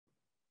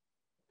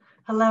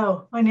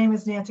Hello, my name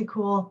is Nancy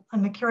Kuhl.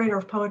 I'm the curator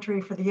of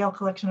poetry for the Yale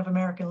Collection of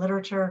American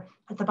Literature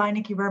at the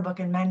Beinecke Rare Book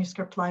and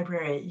Manuscript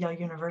Library at Yale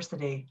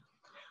University.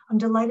 I'm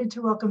delighted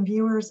to welcome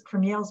viewers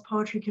from Yale's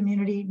poetry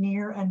community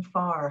near and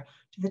far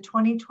to the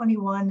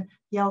 2021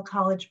 Yale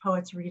College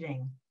Poets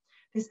Reading.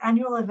 This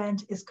annual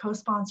event is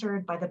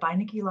co-sponsored by the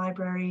Beinecke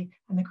Library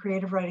and the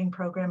Creative Writing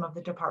Program of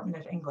the Department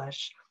of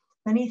English.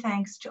 Many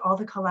thanks to all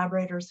the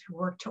collaborators who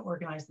worked to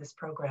organize this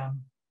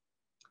program.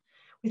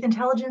 With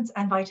intelligence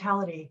and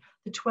vitality,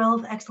 the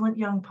 12 excellent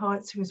young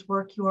poets whose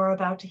work you are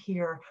about to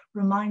hear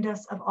remind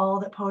us of all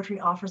that poetry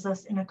offers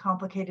us in a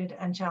complicated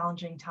and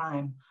challenging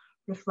time: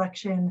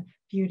 reflection,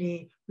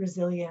 beauty,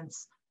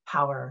 resilience,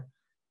 power.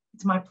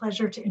 It's my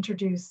pleasure to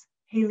introduce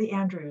Haley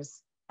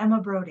Andrews,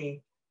 Emma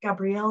Brody,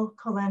 Gabrielle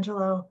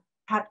Colangelo,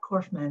 Pat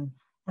Korfman,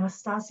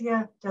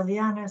 Anastasia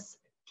Delianis,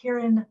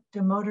 Kiran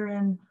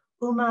Damodaran,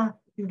 Uma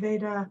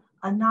Uveda,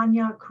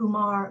 Ananya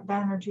Kumar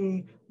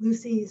Banerjee,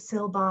 Lucy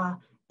Silba,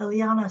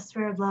 Eliana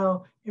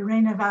Sverdlow,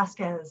 Irena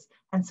Vasquez,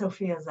 and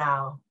Sophia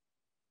Zhao.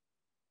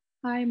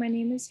 Hi, my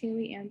name is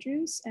Haley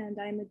Andrews, and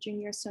I'm a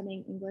junior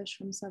studying English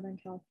from Southern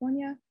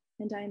California,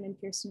 and I am in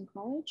Pearson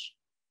College.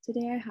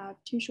 Today I have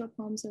two short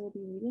poems I will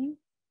be reading.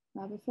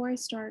 Before I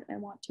start, I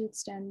want to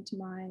extend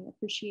my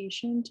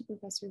appreciation to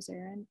Professor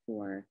Zarin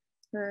for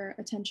her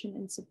attention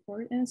and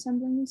support in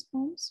assembling these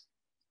poems.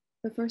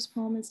 The first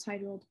poem is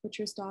titled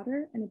Butcher's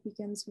Daughter, and it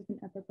begins with an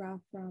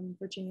epigraph from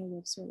Virginia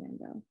Woolf's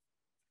Orlando.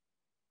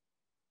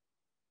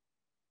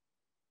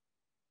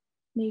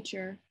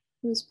 Nature,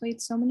 who has played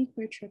so many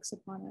queer tricks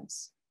upon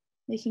us,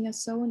 making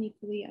us so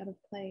unequally out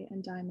of clay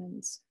and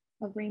diamonds,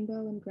 of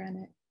rainbow and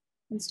granite,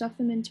 and stuff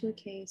them into a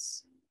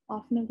case,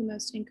 often of the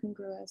most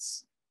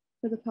incongruous,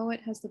 for the poet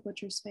has the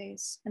butcher's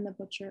face and the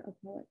butcher of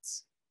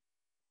poets.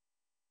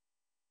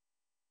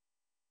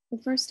 The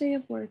first day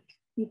of work,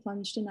 you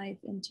plunged a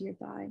knife into your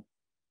thigh.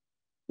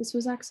 This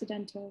was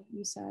accidental,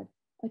 you said,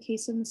 a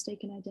case of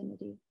mistaken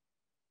identity.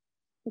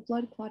 The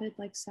blood clotted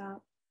like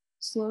sap,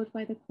 slowed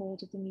by the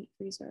cold of the meat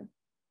freezer.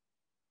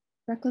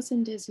 Reckless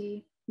and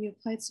dizzy, you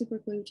applied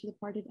superglue to the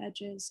parted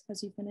edges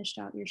as you finished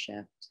out your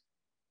shift.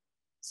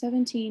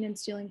 17 and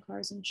stealing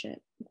cars and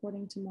shit,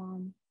 according to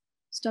mom.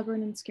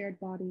 Stubborn and scared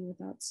body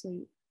without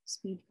sleep,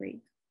 speed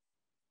freak.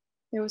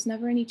 There was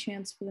never any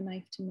chance for the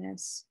knife to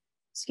miss,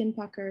 skin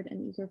puckered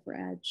and eager for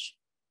edge.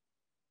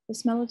 The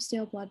smell of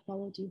stale blood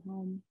followed you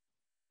home,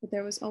 but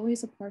there was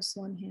always a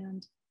parcel in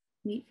hand,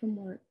 meat from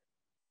work,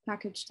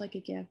 packaged like a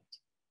gift.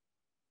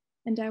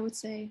 And I would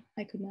say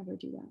I could never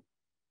do that.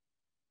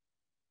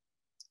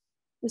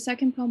 The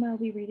second poem I'll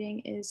be reading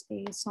is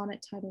a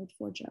sonnet titled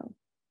For Joe.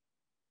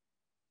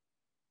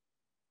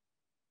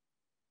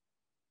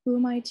 Who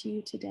am I to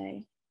you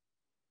today?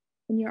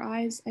 In your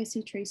eyes, I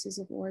see traces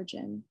of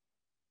origin,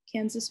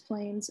 Kansas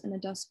plains and a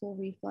Dust Bowl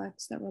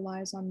reflex that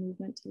relies on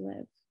movement to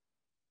live.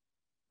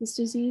 This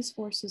disease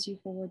forces you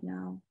forward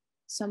now,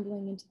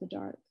 stumbling into the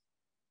dark.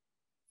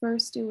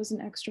 First, it was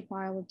an extra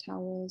pile of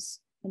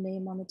towels, a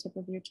name on the tip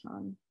of your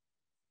tongue.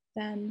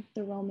 Then,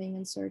 the roaming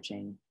and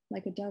searching,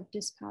 like a dove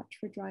dispatched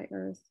for dry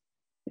earth,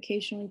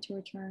 occasionally to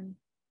return.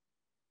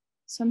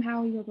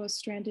 Somehow you were both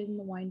stranded in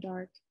the wine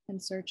dark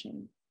and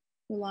searching,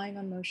 relying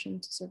on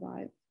motion to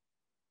survive.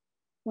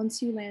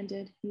 Once you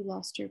landed, you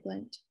lost your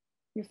glint,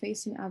 your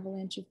face an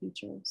avalanche of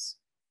features.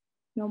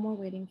 No more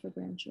waiting for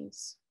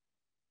branches.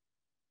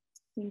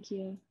 Thank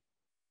you.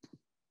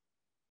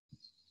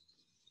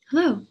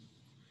 Hello,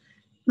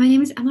 my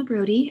name is Emma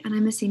Brody, and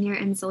I'm a senior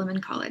in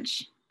Silliman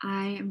College.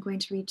 I am going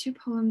to read two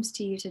poems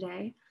to you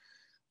today.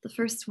 The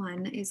first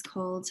one is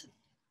called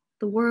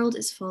The World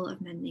is Full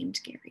of Men Named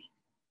Gary.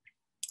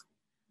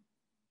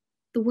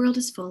 The world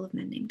is full of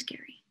men named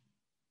Gary.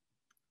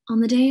 On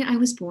the day I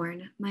was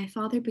born, my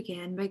father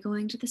began by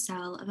going to the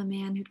cell of a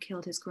man who'd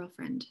killed his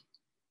girlfriend.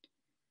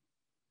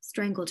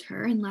 Strangled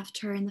her and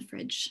left her in the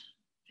fridge,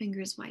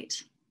 fingers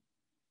white.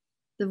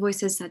 The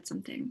voices said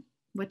something.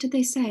 What did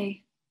they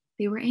say?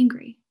 They were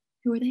angry.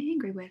 Who were they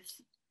angry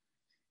with?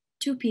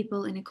 Two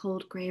people in a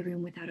cold gray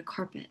room without a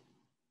carpet.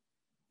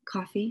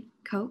 Coffee,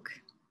 Coke,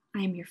 I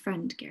am your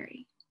friend,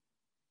 Gary.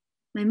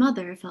 My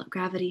mother felt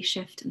gravity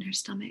shift in her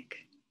stomach,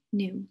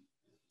 knew.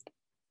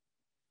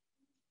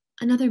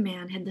 Another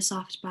man had the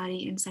soft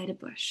body inside a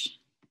bush.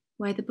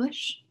 Why the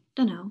bush?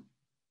 Dunno.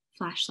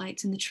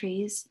 Flashlights in the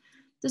trees.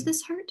 Does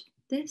this hurt?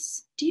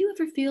 This? Do you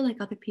ever feel like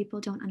other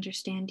people don't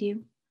understand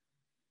you?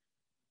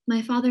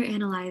 My father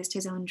analyzed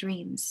his own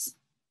dreams.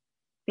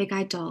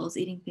 Big-eyed dolls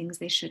eating things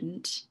they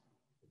shouldn't.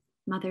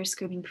 Mother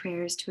screaming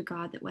prayers to a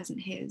god that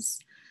wasn't his.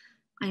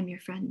 I am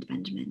your friend,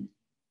 Benjamin.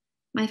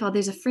 My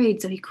father's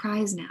afraid, so he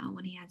cries now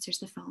when he answers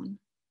the phone.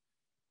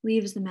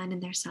 Leaves the men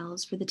in their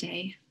cells for the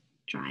day,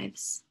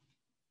 drives.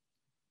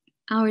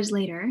 Hours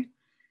later,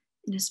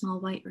 in a small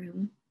white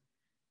room,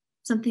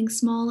 something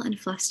small and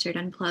flustered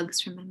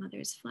unplugs from my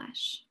mother's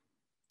flesh.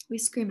 We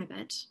scream a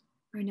bit.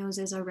 Our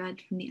noses are red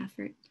from the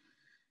effort.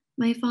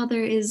 My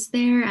father is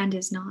there and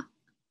is not.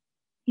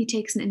 He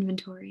takes an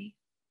inventory,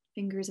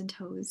 fingers and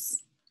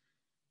toes.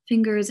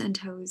 Fingers and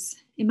toes,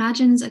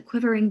 imagines a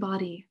quivering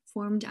body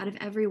formed out of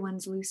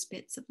everyone's loose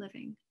bits of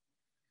living.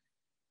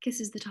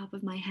 Kisses the top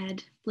of my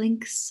head,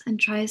 blinks, and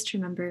tries to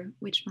remember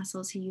which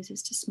muscles he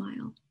uses to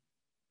smile.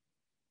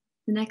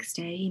 The next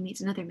day, he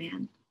meets another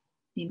man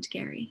named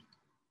Gary.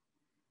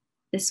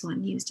 This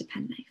one used a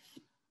penknife.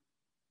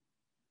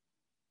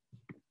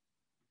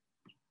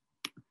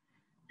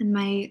 And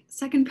my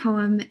second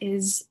poem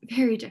is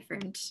very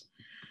different.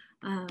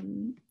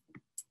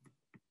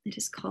 It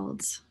is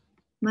called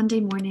Monday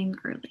Morning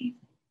Early.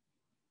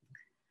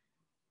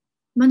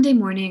 Monday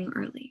morning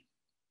early.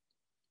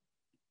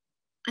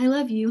 I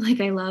love you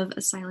like I love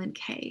a silent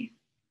K.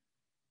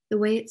 The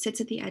way it sits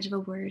at the edge of a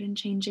word and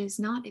changes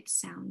not its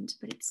sound,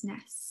 but its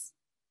ness.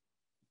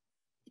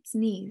 Its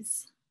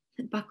knees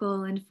that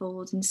buckle and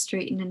fold and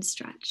straighten and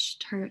stretch,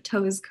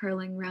 toes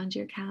curling round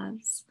your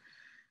calves.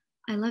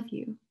 I love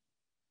you.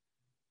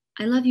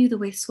 I love you the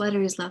way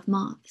sweaters love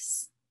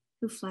moths,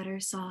 who flutter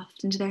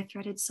soft into their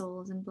threaded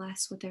souls and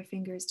bless what their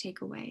fingers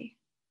take away.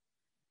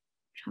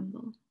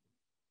 Tremble.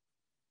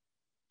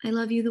 I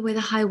love you the way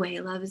the highway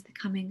loves the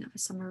coming of a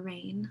summer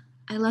rain.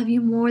 I love you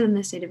more than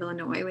the state of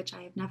Illinois, which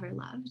I have never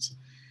loved,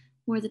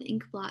 more than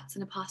ink blots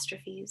and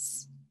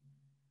apostrophes.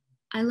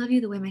 I love you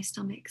the way my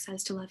stomach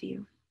says to love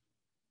you.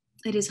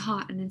 It is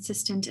hot and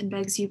insistent and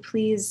begs you,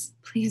 please,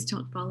 please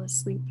don't fall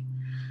asleep.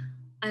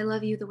 I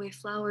love you the way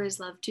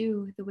flowers love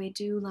dew, the way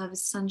dew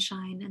loves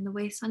sunshine, and the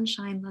way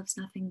sunshine loves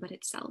nothing but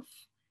itself.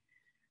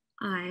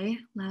 I,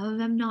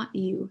 love, am not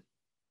you.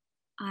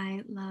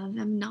 I, love,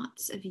 am not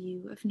of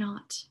you, of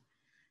not,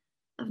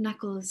 of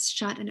knuckles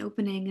shut and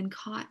opening and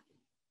caught.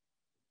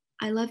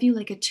 I love you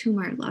like a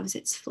tumor loves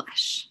its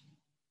flesh.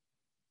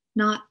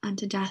 Not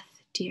unto death,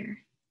 dear,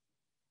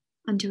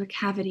 unto a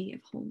cavity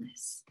of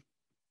wholeness.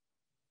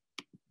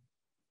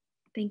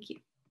 Thank you.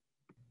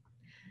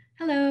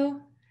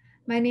 Hello,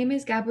 my name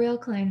is Gabrielle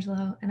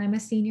Colangelo, and I'm a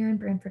senior in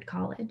Brantford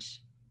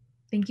College.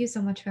 Thank you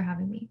so much for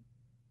having me.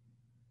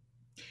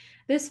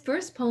 This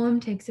first poem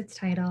takes its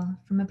title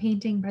from a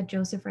painting by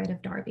Joseph Wright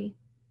of Derby.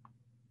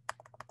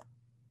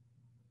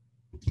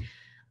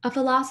 A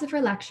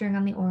philosopher lecturing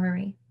on the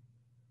orrery.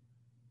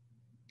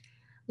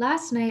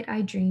 Last night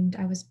I dreamed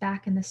I was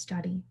back in the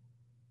study.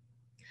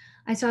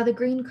 I saw the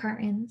green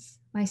curtains,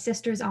 my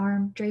sister's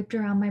arm draped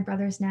around my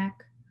brother's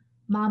neck,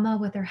 Mama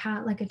with her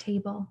hat like a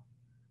table.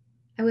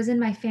 I was in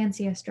my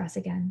fanciest dress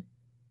again.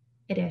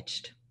 It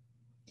itched.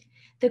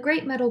 The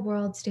great metal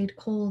world stayed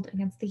cold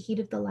against the heat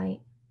of the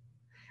light.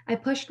 I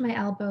pushed my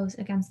elbows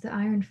against the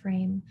iron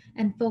frame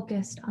and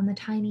focused on the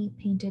tiny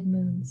painted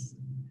moons.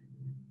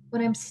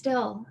 When I'm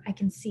still, I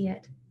can see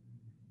it.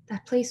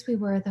 That place we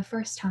were the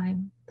first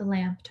time the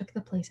lamp took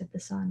the place of the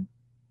sun.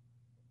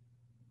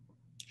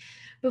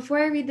 Before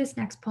I read this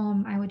next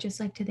poem, I would just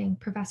like to thank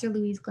Professor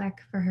Louise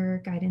Gleck for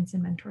her guidance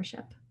and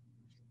mentorship.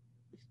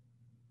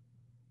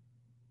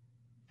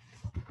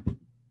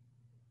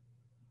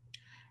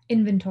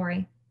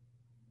 Inventory.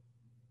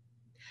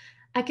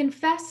 I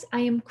confess I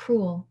am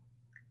cruel,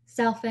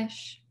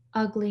 selfish,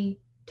 ugly,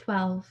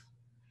 12.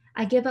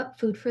 I give up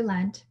food for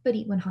Lent, but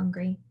eat when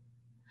hungry.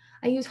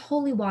 I use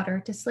holy water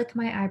to slick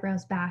my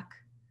eyebrows back.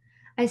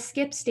 I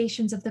skip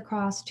stations of the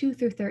cross 2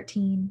 through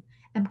 13,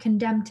 am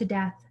condemned to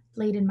death,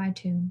 laid in my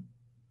tomb.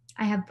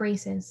 I have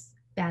braces,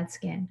 bad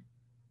skin.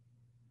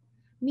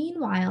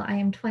 Meanwhile, I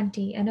am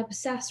 20 and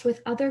obsessed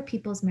with other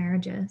people's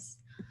marriages.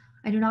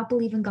 I do not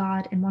believe in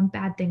God and want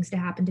bad things to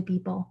happen to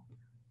people.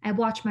 I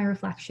watch my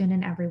reflection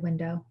in every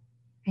window.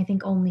 I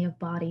think only of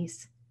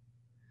bodies.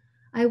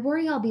 I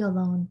worry I'll be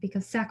alone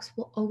because sex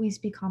will always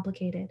be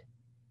complicated.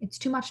 It's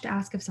too much to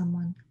ask of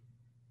someone.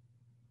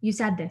 You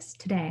said this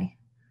today.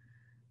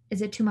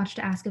 Is it too much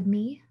to ask of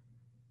me?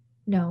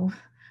 No,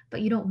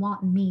 but you don't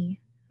want me.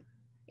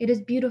 It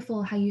is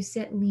beautiful how you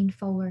sit leaned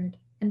forward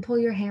and pull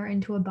your hair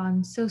into a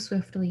bun so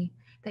swiftly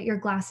that your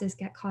glasses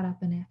get caught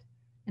up in it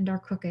and are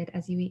crooked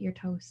as you eat your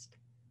toast.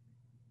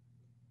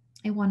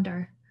 I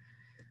wonder,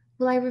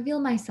 will I reveal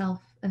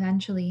myself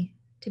eventually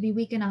to be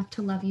weak enough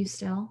to love you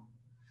still?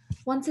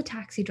 Once a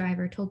taxi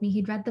driver told me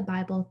he'd read the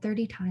Bible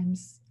 30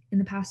 times in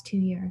the past 2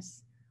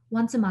 years,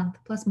 once a month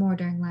plus more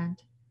during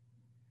Lent.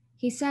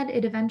 He said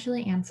it'd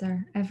eventually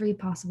answer every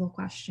possible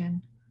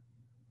question.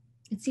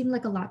 It seemed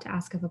like a lot to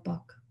ask of a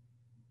book.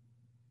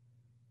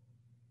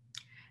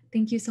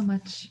 Thank you so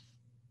much.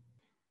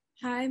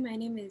 Hi, my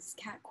name is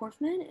Kat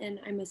Korfman, and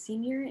I'm a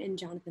senior in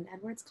Jonathan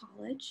Edwards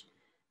College.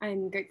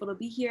 I'm grateful to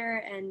be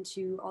here and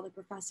to all the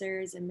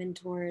professors and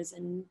mentors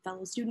and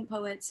fellow student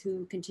poets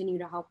who continue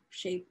to help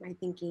shape my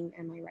thinking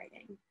and my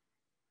writing.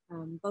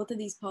 Both of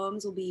these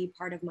poems will be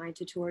part of my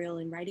tutorial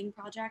and writing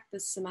project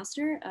this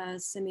semester, a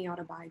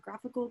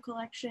semi-autobiographical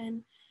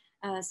collection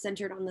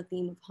centered on the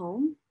theme of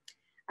home.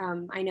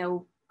 I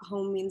know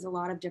home means a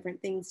lot of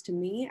different things to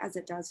me, as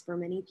it does for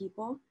many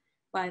people,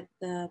 but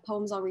the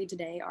poems I'll read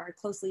today are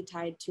closely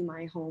tied to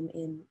my home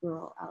in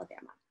rural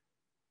Alabama.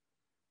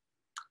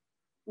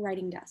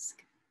 Writing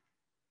desk.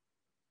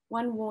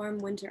 One warm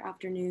winter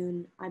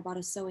afternoon, I bought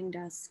a sewing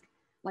desk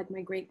like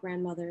my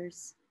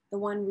great-grandmother's, the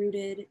one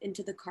rooted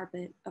into the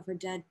carpet of her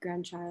dead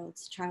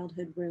grandchild's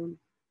childhood room.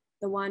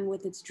 the one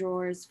with its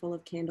drawers full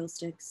of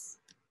candlesticks.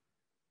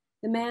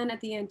 The man at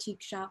the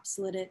antique shop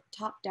slid it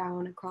top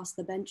down across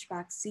the bench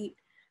back seat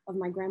of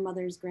my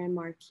grandmother's Grand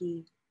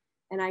Marquis,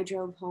 and I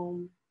drove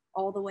home,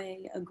 all the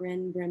way a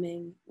grin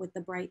brimming with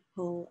the bright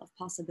pull of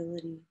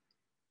possibility.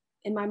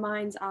 In my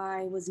mind's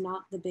eye was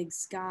not the big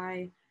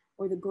sky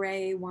or the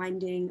gray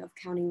winding of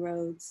county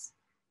roads,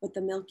 but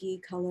the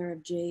milky color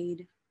of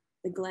jade,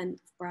 the glint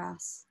of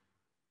brass.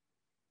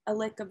 A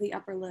lick of the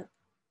upper lip,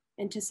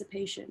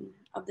 anticipation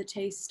of the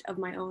taste of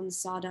my own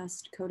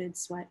sawdust-coated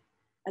sweat,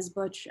 as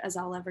butch as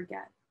I'll ever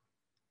get.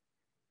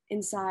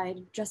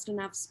 Inside, just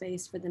enough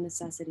space for the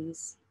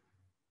necessities.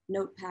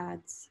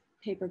 Notepads,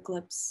 paper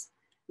clips,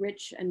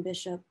 Rich and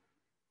Bishop,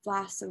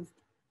 flask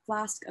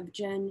of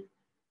gin,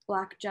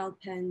 black gel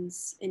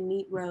pens in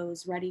neat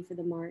rows ready for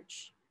the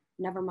march,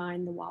 never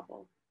mind the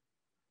wobble.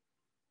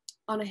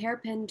 On a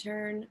hairpin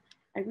turn,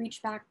 I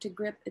reach back to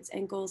grip its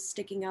ankles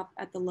sticking up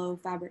at the low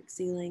fabric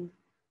ceiling.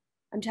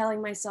 I'm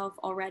telling myself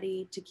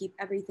already to keep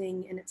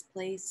everything in its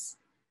place,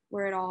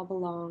 where it all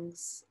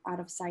belongs, out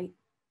of sight.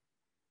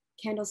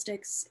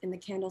 Candlesticks in the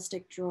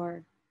candlestick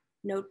drawer,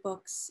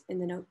 notebooks in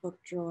the notebook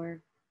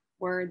drawer,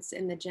 words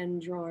in the gin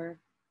drawer,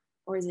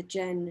 or is it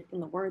gin in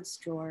the words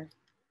drawer?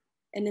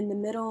 And in the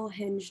middle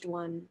hinged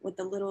one with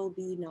the little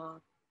B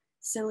knob,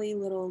 silly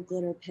little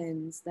glitter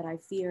pins that I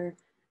fear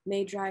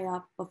may dry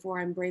up before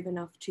I'm brave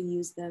enough to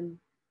use them,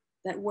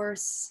 that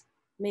worse,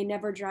 may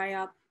never dry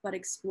up but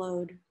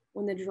explode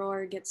when the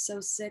drawer gets so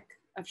sick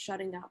of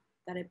shutting up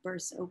that it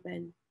bursts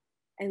open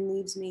and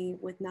leaves me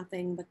with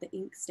nothing but the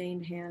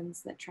ink-stained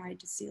hands that tried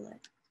to seal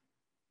it.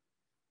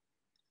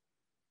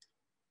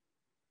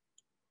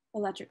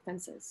 Electric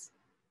fences.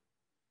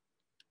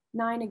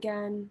 9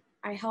 again,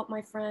 I help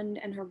my friend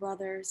and her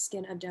brother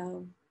skin a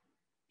doe.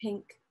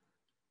 Pink,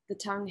 the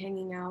tongue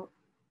hanging out,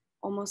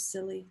 almost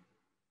silly.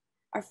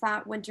 Our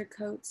fat winter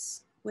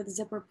coats with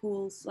zipper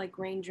pools like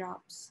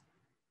raindrops.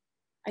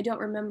 I don't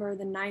remember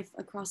the knife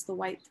across the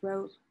white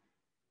throat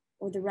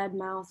or the red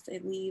mouth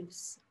it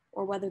leaves,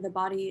 or whether the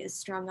body is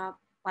strung up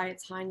by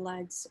its hind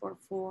legs or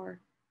 4.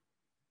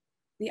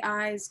 The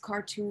eyes,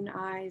 cartoon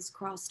eyes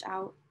crossed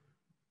out.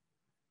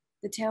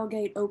 The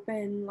tailgate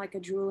open like a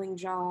drooling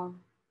jaw,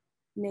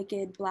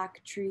 naked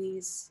black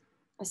trees,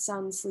 a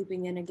sun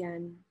sleeping in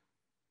again.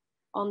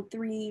 On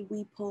 3,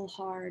 we pull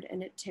hard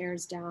and it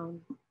tears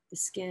down, the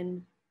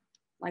skin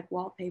like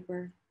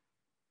wallpaper.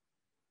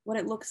 What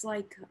it looks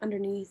like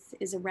underneath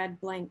is a red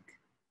blank.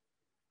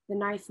 The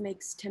knife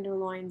makes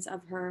tenderloins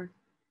of her,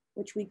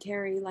 which we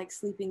carry like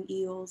sleeping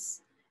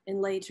eels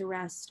and lay to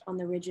rest on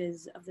the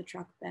ridges of the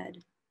truck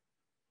bed.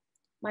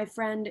 My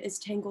friend is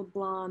tangled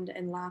blonde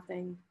and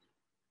laughing.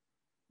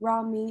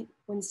 Raw meat,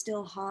 when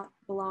still hot,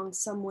 belongs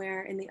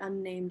somewhere in the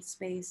unnamed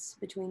space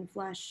between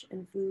flesh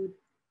and food.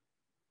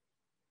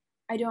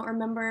 I don't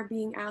remember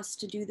being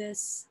asked to do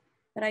this,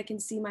 but I can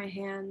see my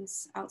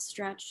hands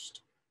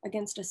outstretched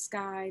against a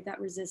sky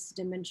that resists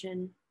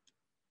dimension,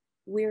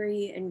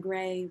 weary and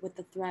gray with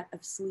the threat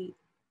of sleep.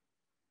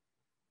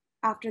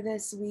 After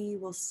this, we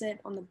will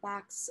sit on the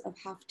backs of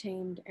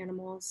half-tamed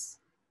animals,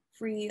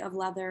 free of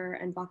leather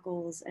and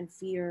buckles and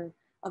fear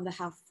of the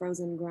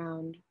half-frozen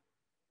ground.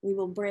 We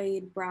will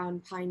braid brown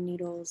pine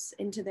needles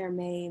into their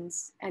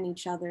manes and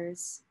each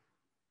other's.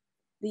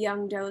 The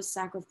young doe's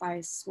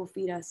sacrifice will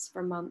feed us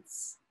for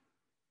months.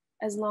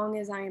 As long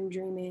as I am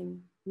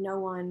dreaming, no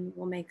one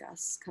will make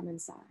us come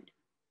inside.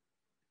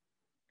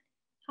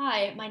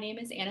 Hi, my name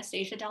is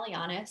Anastasia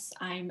Delianis.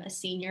 I'm a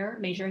senior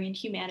majoring in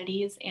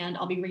humanities, and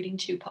I'll be reading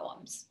 2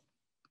 poems.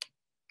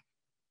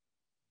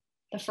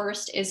 The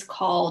first is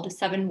called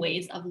 7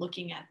 Ways of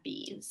Looking at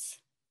Bees.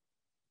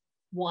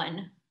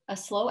 1. A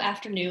slow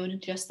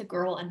afternoon, just the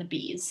girl and the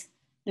bees.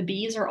 The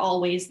bees are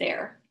always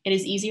there. It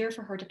is easier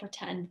for her to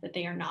pretend that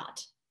they are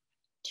not.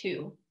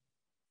 2.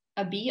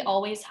 A bee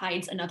always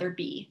hides another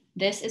bee.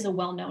 This is a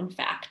well-known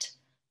fact.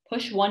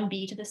 Push one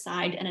bee to the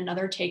side and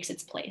another takes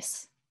its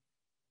place.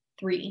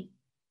 3.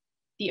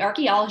 The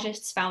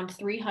archaeologists found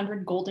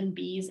 300 golden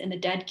bees in the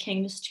dead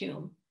king's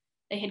tomb.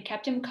 They had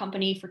kept him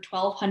company for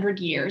 1,200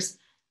 years,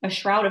 a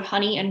shroud of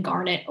honey and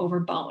garnet over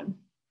bone.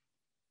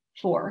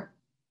 4.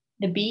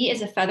 The bee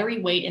is a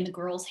feathery weight in the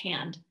girl's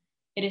hand.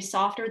 It is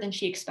softer than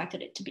she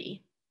expected it to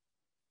be.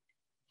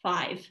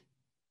 5.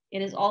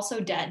 It is also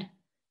dead.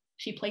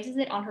 She places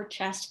it on her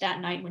chest that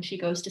night when she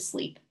goes to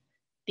sleep.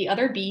 The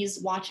other bees,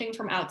 watching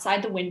from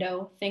outside the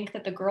window, think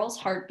that the girl's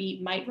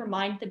heartbeat might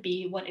remind the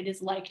bee what it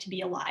is like to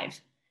be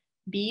alive.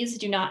 Bees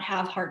do not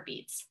have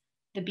heartbeats.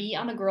 The bee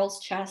on the girl's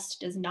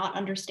chest does not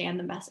understand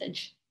the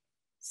message.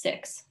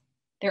 6.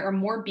 There are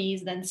more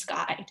bees than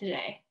sky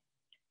today.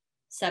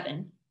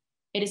 7.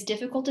 It is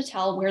difficult to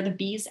tell where the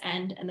bees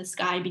end and the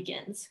sky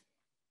begins.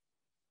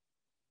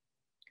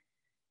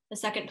 The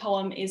second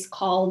poem is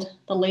called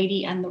The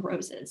Lady and the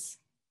Roses.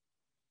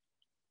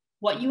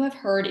 What you have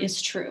heard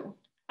is true.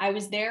 I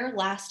was there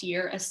last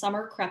year as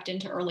summer crept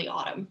into early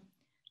autumn.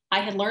 I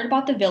had learned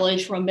about the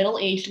village from a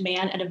middle-aged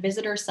man at a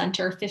visitor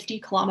center 50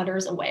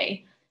 kilometers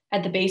away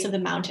at the base of the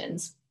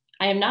mountains.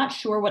 I am not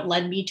sure what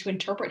led me to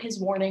interpret his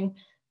warning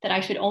that I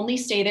should only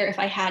stay there if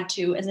I had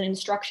to, as an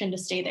instruction to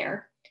stay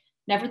there.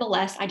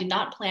 Nevertheless, I did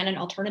not plan an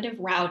alternative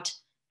route,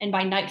 and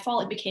by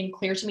nightfall, it became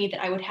clear to me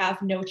that I would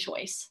have no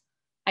choice.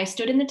 I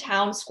stood in the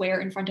town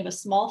square in front of a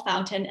small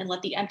fountain and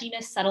let the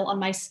emptiness settle on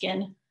my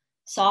skin,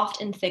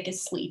 soft and thick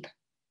as sleep.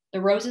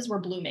 The roses were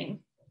blooming.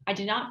 I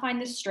did not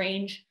find this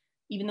strange,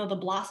 even though the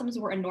blossoms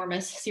were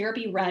enormous,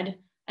 syrupy red,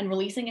 and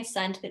releasing a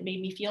scent that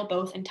made me feel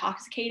both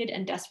intoxicated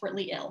and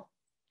desperately ill.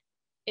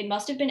 It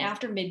must have been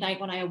after midnight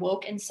when I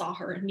awoke and saw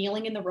her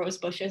kneeling in the rose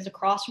bushes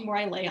across from where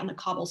I lay on the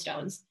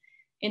cobblestones.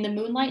 In the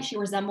moonlight, she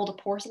resembled a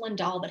porcelain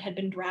doll that had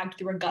been dragged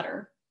through a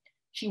gutter.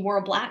 She wore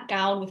a black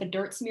gown with a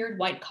dirt-smeared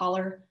white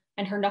collar,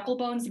 and her knuckle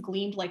bones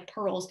gleamed like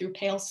pearls through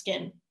pale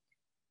skin.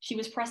 She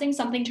was pressing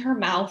something to her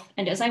mouth,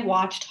 and as I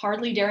watched,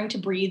 hardly daring to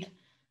breathe,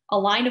 a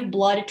line of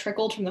blood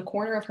trickled from the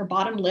corner of her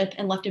bottom lip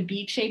and left a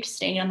bead-shaped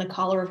stain on the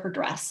collar of her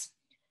dress.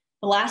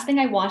 The last thing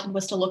I wanted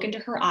was to look into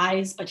her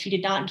eyes, but she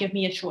did not give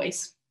me a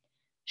choice.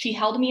 She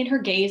held me in her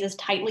gaze as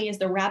tightly as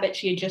the rabbit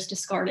she had just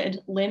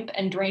discarded, limp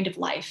and drained of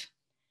life.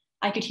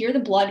 I could hear the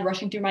blood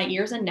rushing through my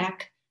ears and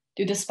neck,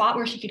 through the spot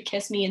where she could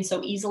kiss me and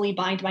so easily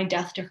bind my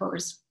death to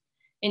hers.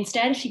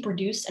 Instead, she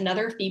produced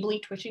another feebly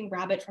twitching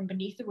rabbit from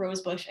beneath the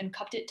rosebush and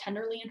cupped it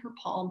tenderly in her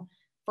palm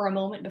for a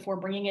moment before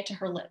bringing it to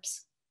her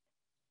lips.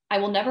 I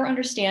will never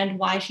understand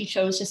why she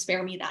chose to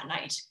spare me that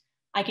night.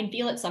 I can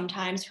feel it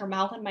sometimes, her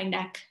mouth and my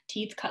neck,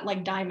 teeth cut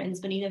like diamonds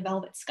beneath a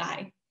velvet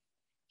sky.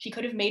 She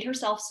could have made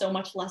herself so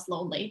much less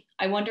lonely.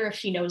 I wonder if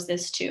she knows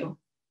this too.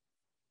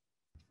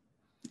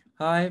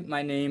 Hi,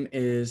 my name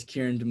is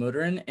Kieran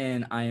Demoterin,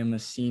 and I am a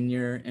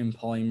senior in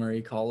Pauli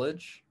Murray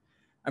College.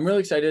 I'm really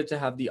excited to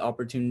have the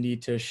opportunity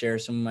to share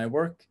some of my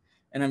work,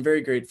 and I'm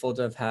very grateful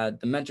to have had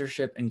the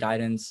mentorship and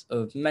guidance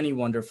of many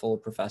wonderful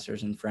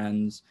professors and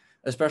friends,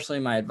 especially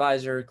my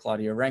advisor,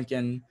 Claudia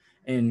Rankin,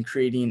 in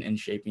creating and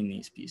shaping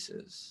these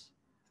pieces.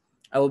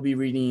 I will be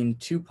reading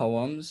 2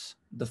 poems.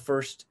 The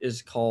first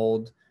is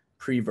called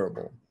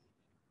Preverbal.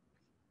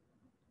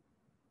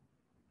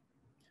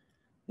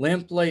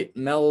 Lamplight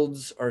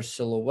melds our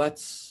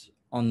silhouettes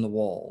on the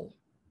wall.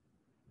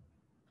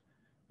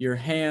 Your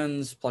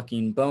hands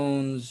plucking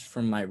bones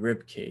from my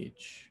rib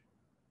cage.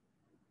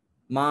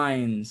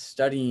 Mine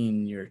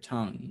studying your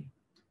tongue.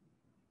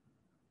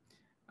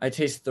 I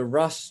taste the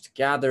rust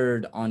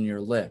gathered on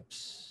your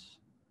lips.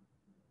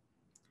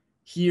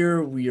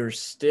 Here we are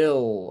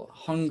still,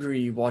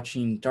 hungry,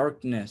 watching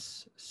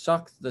darkness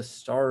suck the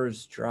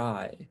stars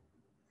dry.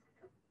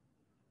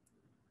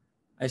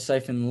 I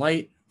siphon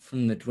light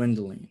from the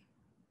dwindling.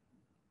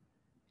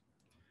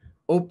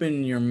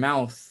 Open your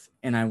mouth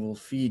and I will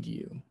feed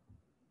you.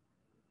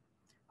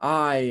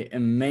 I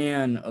am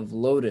man of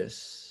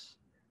lotus,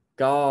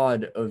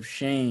 god of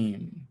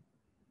shame,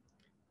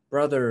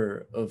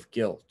 brother of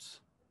guilt.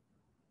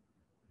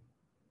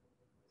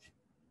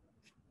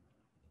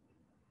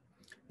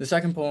 The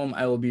second poem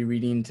I will be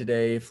reading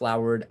today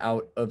flowered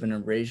out of an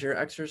erasure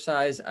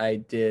exercise I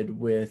did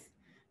with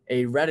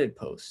a Reddit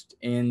post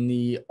in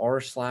the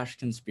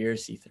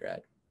r/conspiracy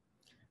thread.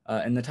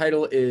 And the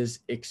title is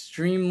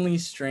Extremely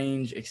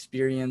Strange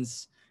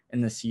Experience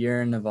in the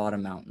Sierra Nevada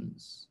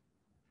Mountains.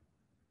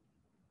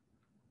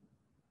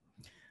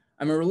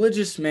 I'm a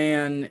religious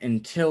man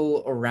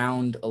until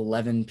around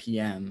 11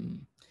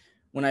 p.m.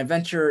 when I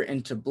venture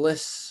into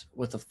bliss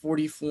with a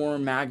 44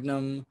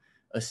 Magnum,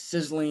 a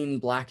sizzling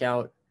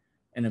blackout,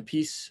 and a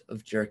piece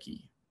of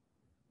jerky.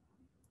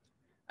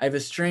 I have a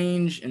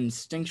strange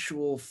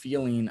instinctual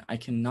feeling I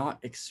cannot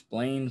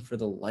explain for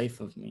the life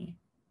of me.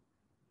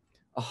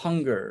 A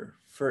hunger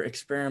for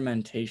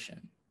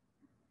experimentation.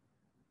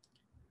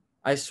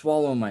 I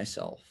swallow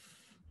myself,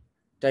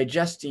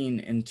 digesting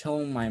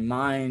until my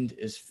mind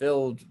is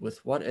filled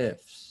with what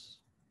ifs.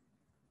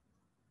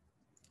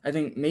 I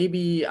think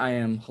maybe I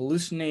am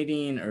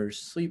hallucinating or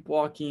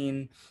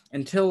sleepwalking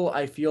until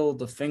I feel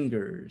the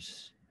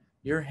fingers,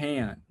 your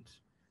hand,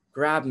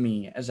 grab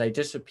me as I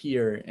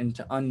disappear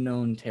into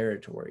unknown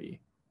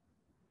territory.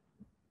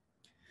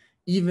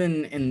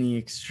 Even in the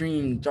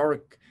extreme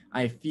dark,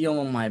 I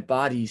feel my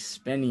body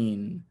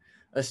spinning,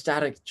 a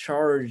static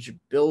charge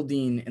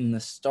building in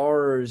the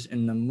stars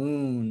and the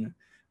moon,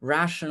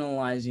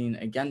 rationalizing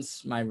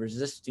against my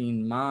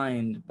resisting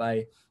mind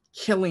by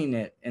killing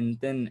it in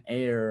thin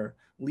air,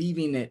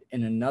 leaving it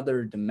in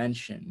another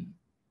dimension.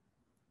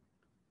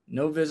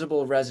 No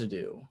visible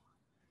residue,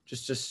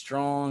 just a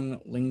strong,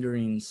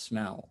 lingering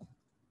smell.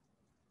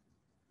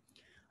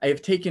 I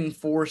have taken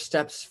 4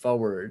 steps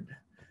forward.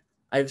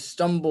 I have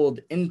stumbled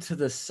into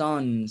the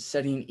sun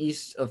setting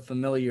east of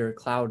familiar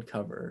cloud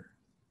cover.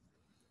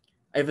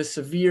 I have a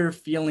severe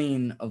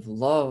feeling of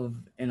love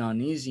and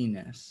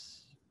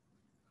uneasiness.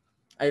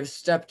 I have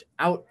stepped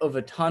out of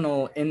a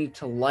tunnel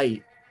into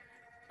light.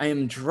 I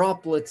am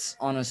droplets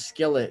on a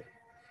skillet.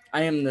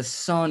 I am the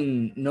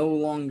sun no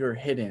longer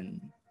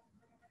hidden.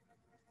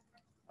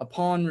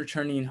 Upon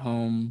returning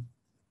home,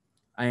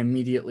 I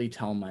immediately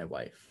tell my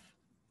wife.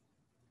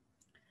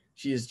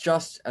 She is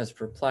just as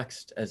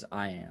perplexed as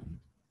I am.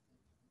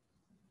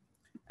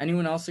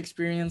 Anyone else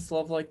experience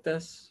love like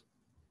this?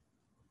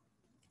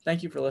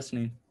 Thank you for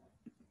listening.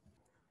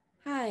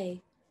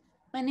 Hi,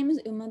 my name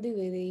is Uma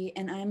Dulili,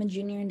 and I'm a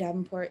junior in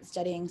Davenport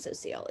studying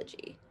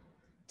sociology.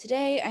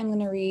 Today, I'm going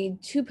to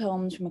read 2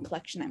 poems from a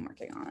collection I'm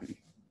working on.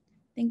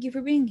 Thank you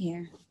for being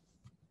here.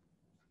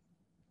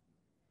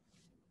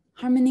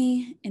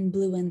 Harmony in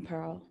Blue and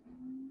Pearl.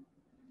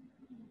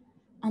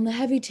 On the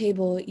heavy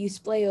table, you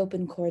splay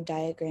open chord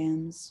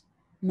diagrams,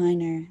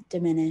 minor,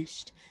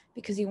 diminished,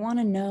 because you want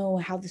to know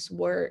how this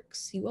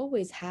works. You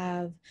always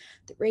have.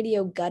 The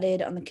radio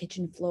gutted on the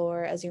kitchen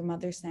floor as your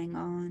mother sang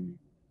on.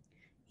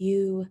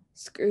 You,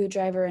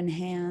 screwdriver in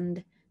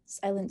hand,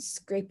 silence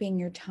scraping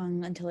your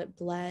tongue until it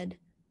bled.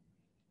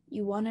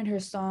 You wanted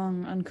her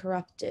song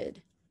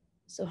uncorrupted,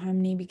 so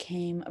harmony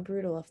became a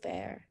brutal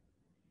affair.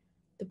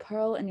 The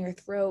pearl in your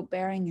throat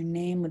bearing your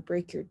name would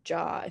break your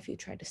jaw if you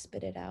tried to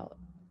spit it out.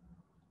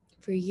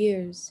 For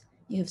years,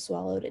 you have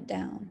swallowed it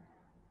down.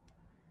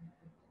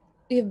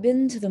 We have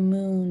been to the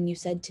moon, you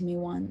said to me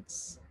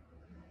once.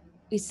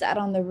 We sat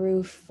on the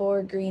roof,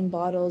 4 green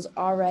bottles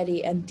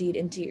already emptied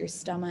into your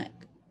stomach.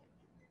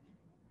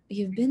 We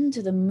have been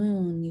to the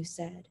moon, you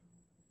said,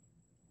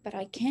 but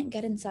I can't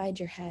get inside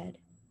your head.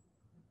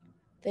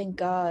 Thank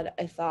God,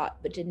 I thought,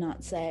 but did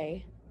not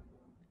say.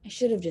 I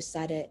should have just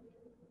said it.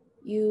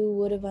 You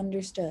would have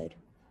understood.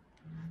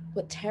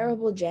 What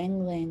terrible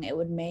jangling it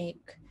would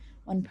make,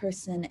 one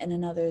person in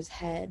another's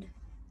head.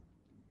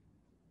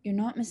 You're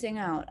not missing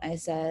out, I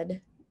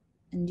said,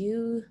 and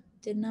you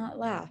did not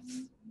laugh.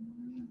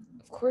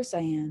 Of course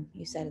I am,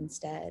 you said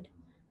instead.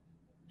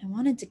 I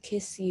wanted to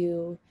kiss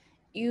you,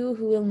 you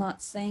who will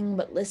not sing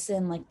but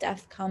listen like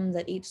death comes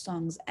at each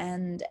song's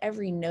end,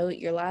 every note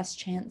your last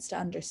chance to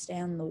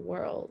understand the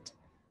world.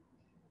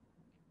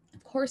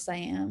 Of course I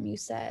am, you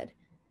said,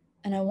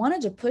 and I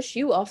wanted to push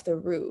you off the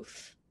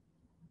roof.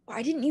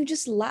 Why didn't you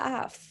just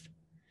laugh?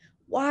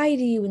 Why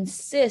do you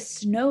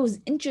insist, nose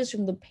inches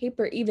from the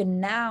paper even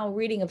now,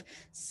 reading of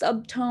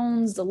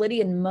subtones, the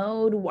Lydian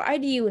mode? Why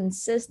do you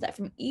insist that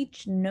from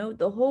each note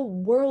the whole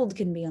world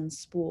can be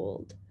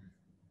unspooled?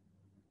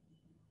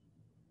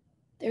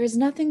 There is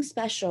nothing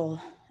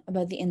special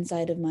about the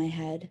inside of my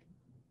head.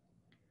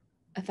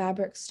 A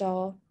fabric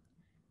stall,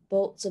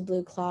 bolts of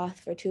blue cloth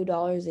for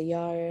 $2 a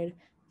yard,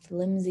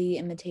 flimsy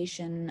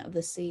imitation of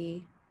the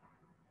sea.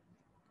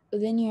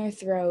 Within your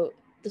throat,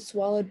 the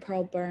swallowed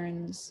pearl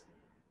burns.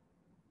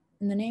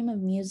 In the name of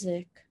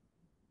music,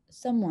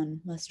 someone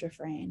must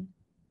refrain.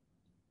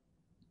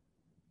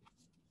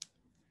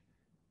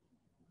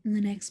 And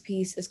the next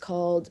piece is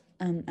called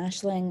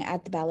Ashling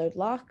at the Ballard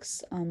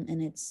Locks,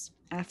 and it's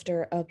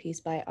after a piece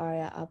by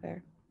Arya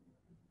Aber.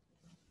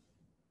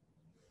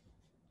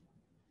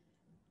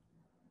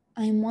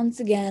 I am once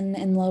again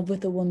in love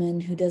with a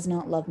woman who does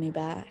not love me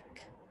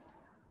back.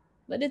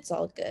 But it's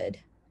all good.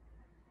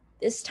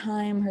 This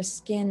time her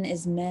skin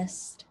is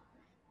mist,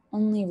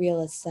 only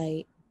real as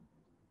sight.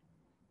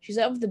 She's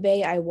of the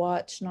bay I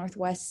watch,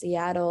 Northwest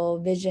Seattle,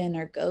 vision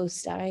or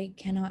ghost, I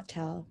cannot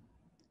tell.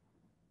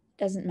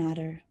 Doesn't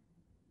matter.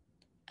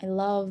 I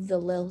love the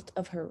lilt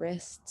of her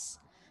wrists.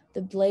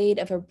 The blade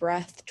of her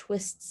breath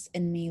twists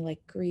in me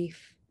like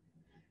grief.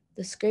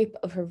 The scrape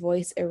of her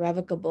voice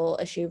irrevocable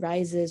as she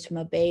rises from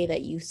a bay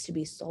that used to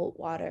be salt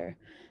water,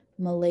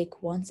 from a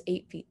lake once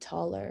 8 feet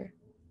taller.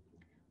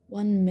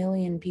 1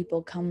 million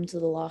people come to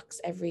the locks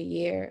every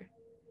year.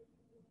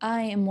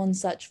 I am one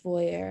such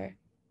voyeur.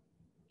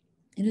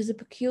 It is a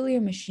peculiar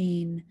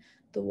machine,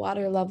 the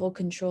water level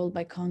controlled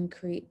by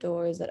concrete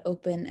doors that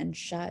open and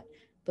shut,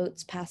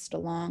 boats passed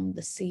along,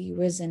 the sea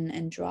risen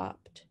and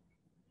dropped.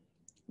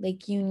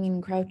 Lake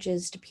Union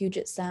crouches to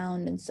Puget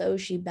Sound, and so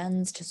she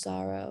bends to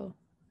sorrow.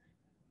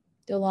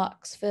 The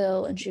locks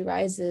fill, and she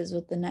rises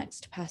with the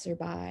next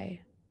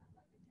passerby.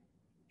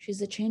 She's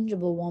a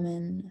changeable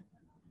woman.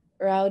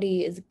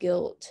 Rowdy as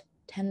guilt,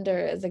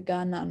 tender as a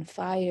gun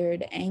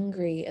unfired,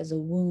 angry as a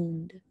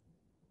wound.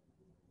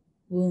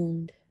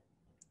 Wound.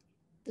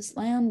 This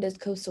land is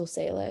coastal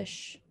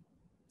Salish,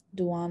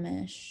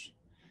 Duwamish.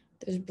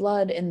 There's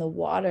blood in the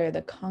water,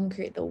 the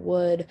concrete, the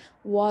wood.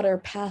 Water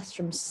passed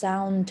from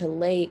sound to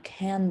lake,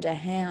 hand to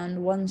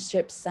hand, one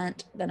ship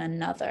sent, then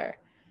another.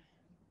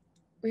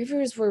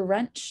 Rivers were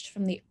wrenched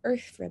from the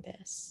earth for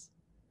this.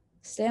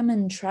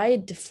 Salmon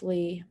tried to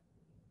flee.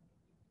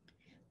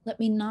 Let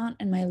me not,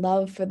 in my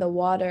love for the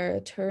water,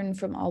 turn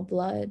from all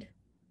blood.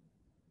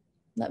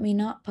 Let me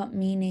not pump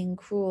meaning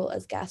cruel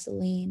as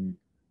gasoline.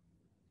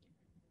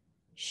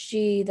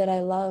 She that I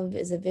love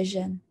is a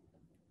vision.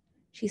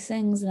 She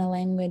sings in a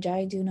language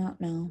I do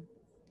not know.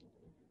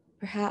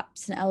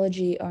 Perhaps an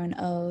elegy or an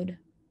ode,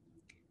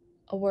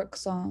 a work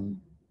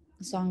song,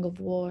 a song of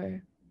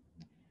war.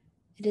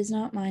 It is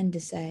not mine to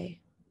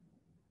say.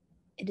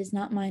 It is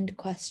not mine to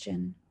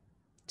question,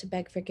 to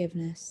beg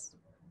forgiveness,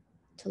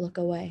 to look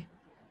away.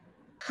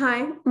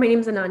 Hi, my name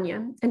is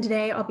Ananya, and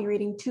today I'll be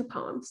reading 2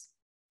 poems.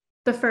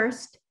 The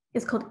first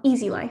is called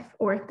Easy Life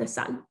or The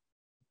Sun.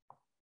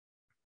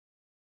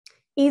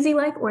 Easy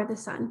Life or the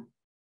Sun.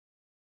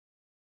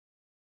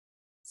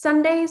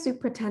 Sundays we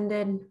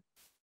pretended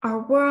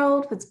our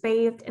world was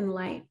bathed in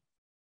light.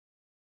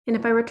 And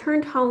if I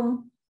returned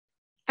home,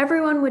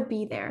 everyone would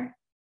be there,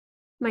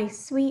 my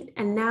sweet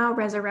and now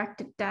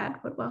resurrected dad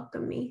would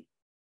welcome me.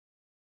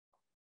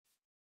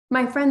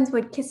 My friends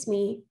would kiss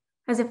me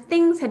as if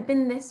things had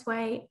been this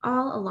way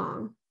all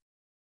along.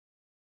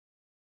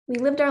 We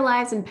lived our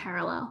lives in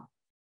parallel,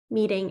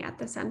 meeting at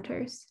the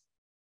centers.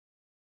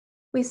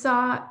 We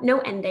saw no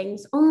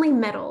endings, only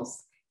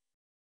middles,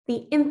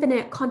 the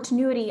infinite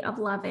continuity of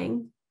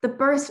loving, the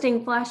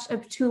bursting flush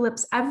of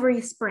tulips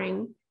every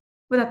spring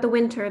without the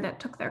winter that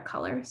took their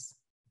colors.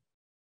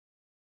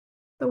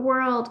 The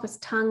world was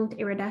tongued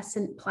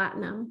iridescent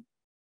platinum.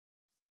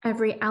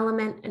 Every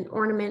element and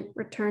ornament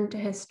returned to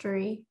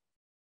history.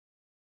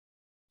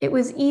 It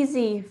was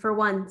easy for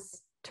once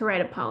to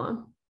write a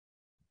poem.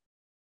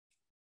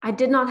 I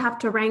did not have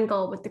to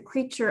wrangle with the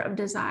creature of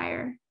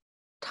desire,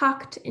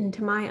 tucked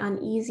into my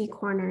uneasy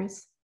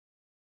corners.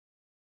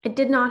 I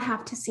did not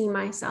have to see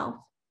myself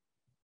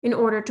in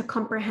order to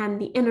comprehend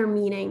the inner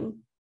meaning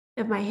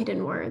of my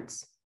hidden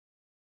words.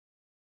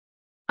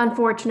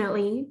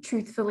 Unfortunately,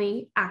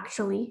 truthfully,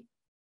 actually,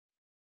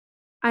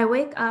 I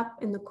wake up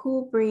in the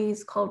cool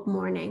breeze called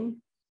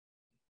morning.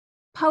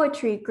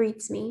 Poetry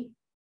greets me,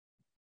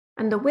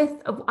 and the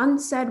width of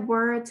unsaid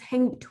words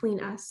hang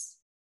between us,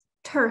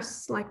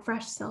 terse like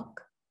fresh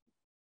silk.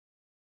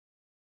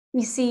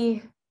 You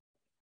see,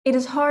 it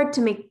is hard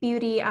to make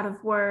beauty out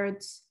of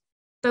words,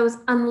 those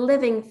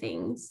unliving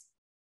things,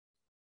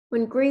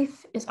 when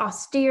grief is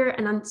austere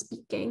and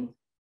unspeaking,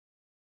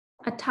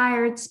 a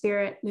tired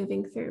spirit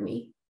moving through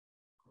me.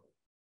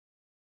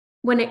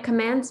 When it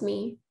commands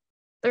me,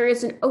 there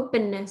is an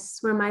openness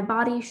where my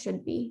body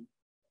should be.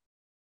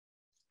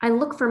 I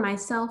look for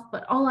myself,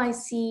 but all I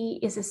see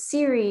is a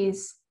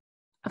series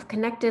of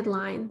connected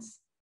lines.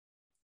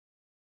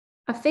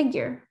 A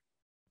figure,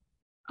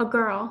 a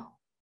girl.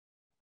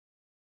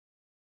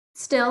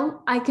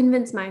 Still, I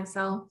convince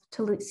myself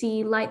to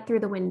see light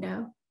through the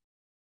window,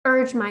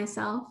 urge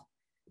myself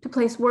to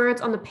place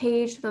words on the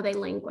page though they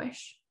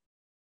languish.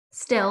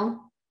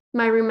 Still,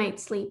 my roommate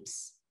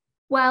sleeps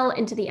well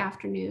into the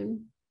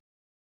afternoon,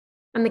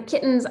 and the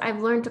kittens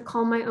I've learned to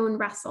call my own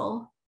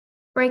wrestle,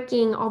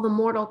 breaking all the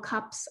mortal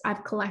cups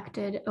I've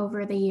collected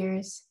over the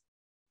years.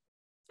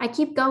 I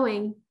keep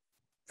going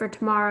for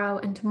tomorrow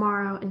and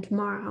tomorrow and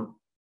tomorrow.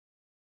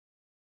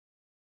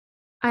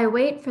 I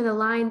wait for the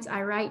lines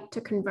I write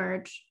to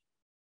converge.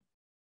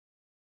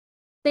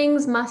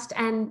 Things must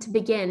end to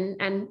begin,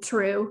 and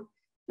true,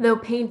 though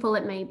painful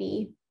it may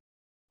be.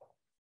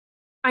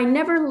 I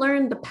never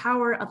learned the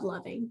power of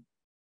loving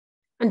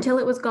until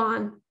it was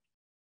gone,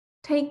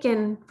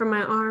 taken from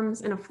my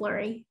arms in a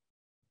flurry.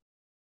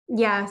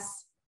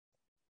 Yes,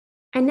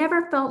 I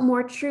never felt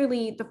more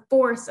truly the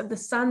force of the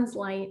sun's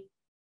light,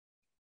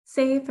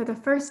 save for the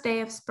first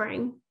day of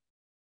spring,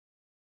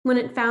 when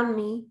it found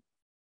me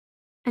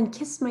and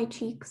kissed my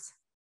cheeks.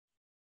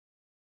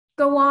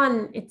 Go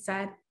on, it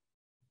said.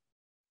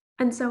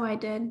 And so I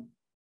did.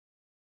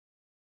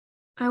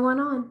 I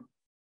went on.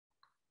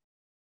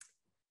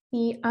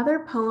 The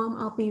other poem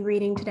I'll be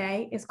reading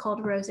today is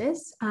called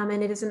Roses, and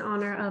it is in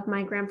honor of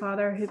my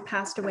grandfather who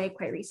passed away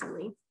quite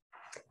recently.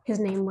 His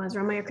name was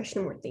Ramaya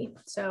Krishnamurthy.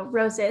 So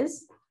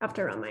Roses,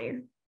 after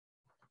Ramaya.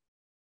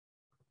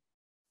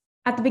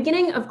 At the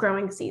beginning of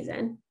growing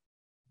season,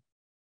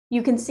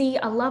 you can see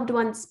a loved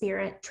one's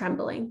spirit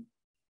trembling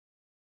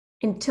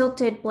in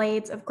tilted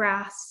blades of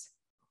grass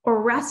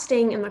or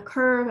resting in the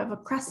curve of a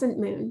crescent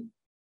moon.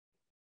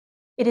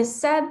 It is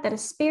said that a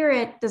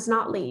spirit does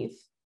not leave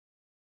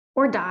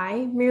or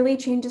die, merely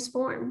changes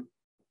form.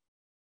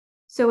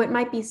 So it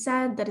might be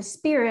said that a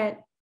spirit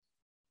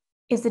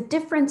is the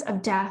difference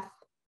of death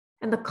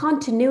and the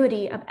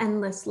continuity of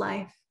endless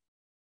life,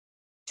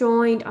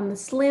 joined on the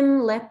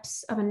slim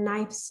lips of a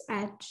knife's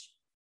edge.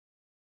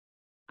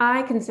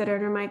 I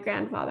considered where my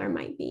grandfather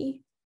might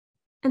be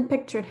and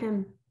pictured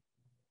him.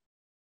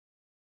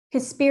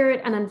 His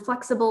spirit, an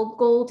inflexible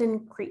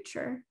golden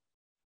creature,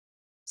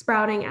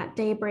 sprouting at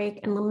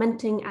daybreak and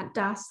lamenting at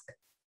dusk,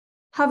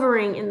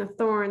 hovering in the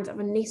thorns of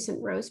a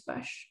nascent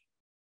rosebush.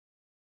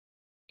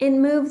 It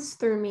moves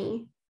through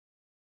me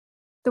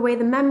the way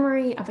the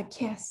memory of a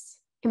kiss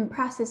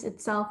impresses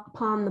itself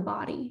upon the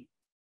body.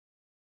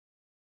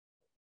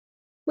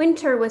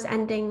 Winter was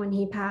ending when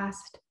he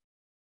passed.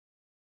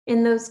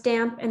 In those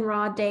damp and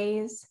raw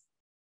days,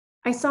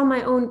 I saw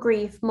my own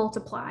grief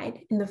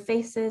multiplied in the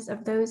faces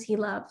of those he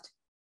loved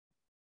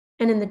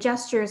and in the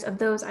gestures of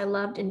those I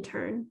loved in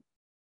turn.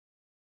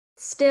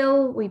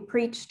 Still we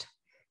preached,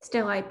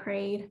 still I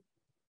prayed.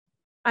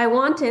 I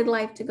wanted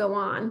life to go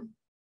on.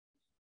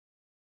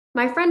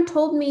 My friend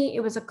told me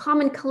it was a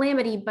common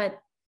calamity, but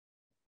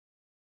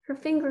her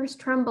fingers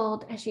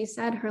trembled as she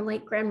said her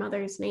late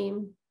grandmother's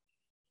name.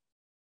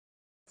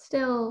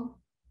 Still,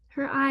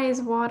 her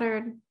eyes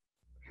watered,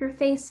 her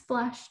face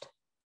flushed.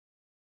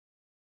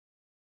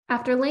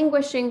 After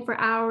languishing for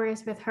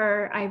hours with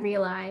her, I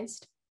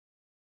realized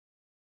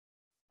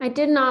I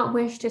did not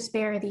wish to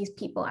spare these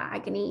people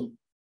agony.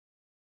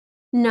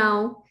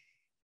 No,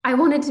 I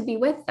wanted to be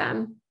with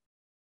them,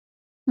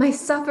 my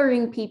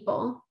suffering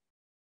people,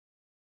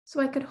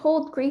 so I could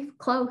hold grief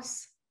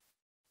close,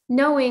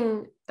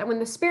 knowing that when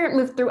the Spirit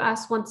moved through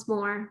us once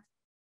more,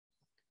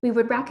 we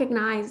would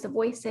recognize the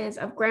voices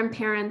of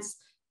grandparents,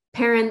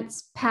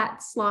 parents,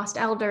 pets, lost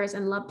elders,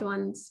 and loved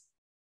ones.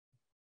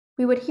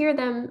 We would hear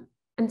them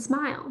and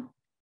smile.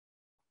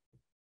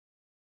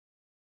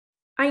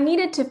 I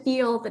needed to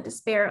feel the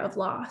despair of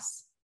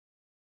loss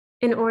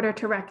in order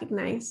to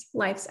recognize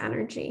life's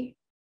energy.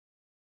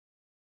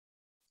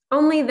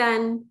 Only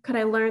then could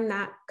I learn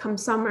that, come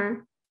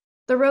summer,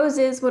 the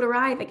roses would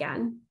arrive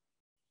again.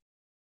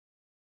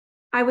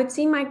 I would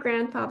see my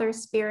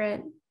grandfather's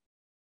spirit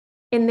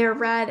in their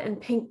red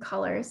and pink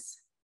colors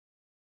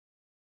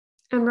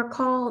and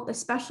recall the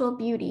special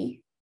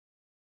beauty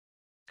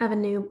of a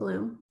new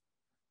bloom.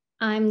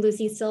 I'm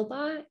Lucy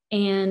Silba,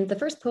 and the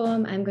first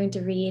poem I'm going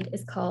to read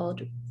is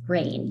called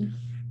Rain.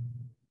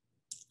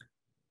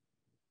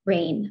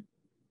 Rain.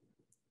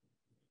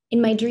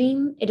 In my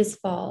dream, it is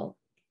fall,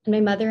 and my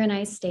mother and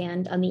I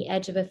stand on the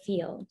edge of a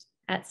field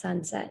at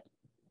sunset.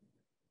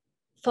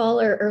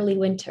 Fall or early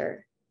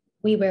winter,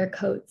 we wear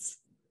coats.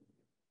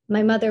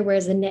 My mother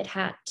wears a knit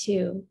hat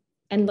too,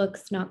 and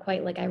looks not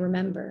quite like I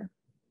remember.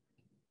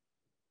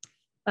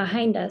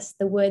 Behind us,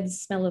 the woods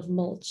smell of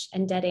mulch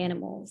and dead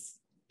animals.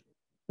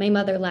 My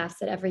mother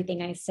laughs at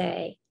everything I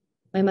say.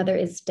 My mother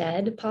is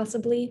dead,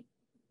 possibly.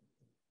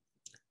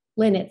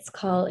 Linnets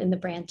call in the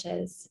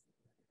branches.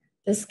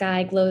 The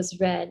sky glows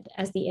red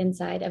as the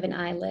inside of an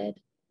eyelid.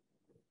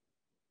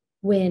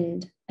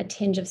 Wind, a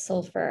tinge of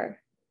sulfur,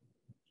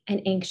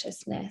 and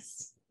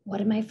anxiousness. What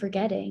am I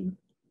forgetting?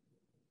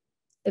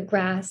 The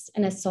grass,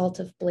 an assault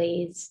of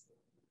blaze.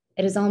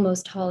 It is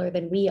almost taller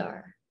than we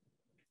are.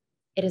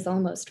 It is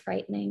almost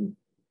frightening.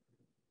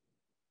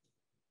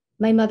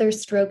 My mother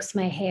strokes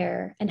my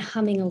hair and,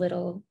 humming a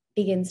little,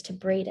 begins to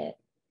braid it.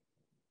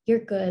 You're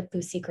good,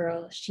 Lucy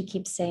girl, she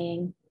keeps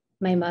saying,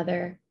 my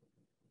mother,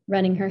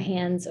 running her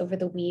hands over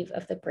the weave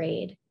of the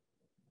braid.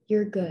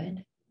 You're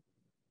good.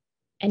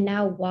 And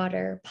now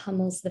water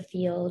pummels the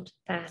field,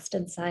 fast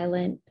and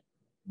silent.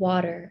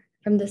 Water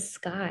from the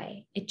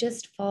sky, it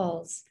just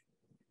falls.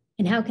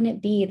 And how can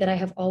it be that I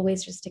have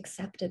always just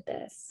accepted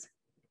this?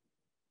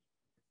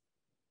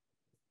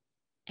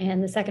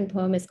 And the second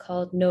poem is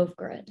called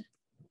Novgorod.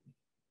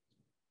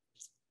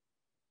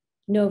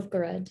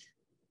 Novgorod.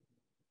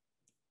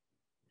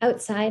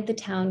 Outside the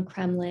town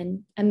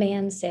Kremlin, a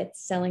man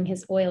sits selling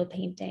his oil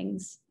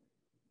paintings,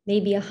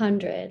 maybe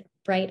 100,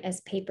 bright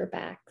as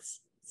paperbacks,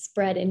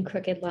 spread in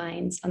crooked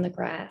lines on the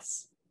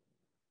grass.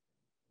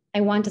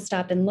 I want to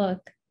stop and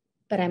look,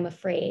 but I'm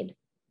afraid.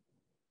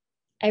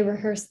 I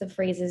rehearse the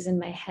phrases in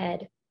my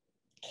head.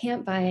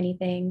 Can't buy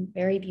anything,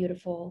 very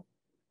beautiful.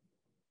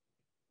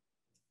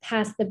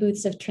 Past the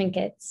booths of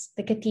trinkets,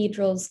 the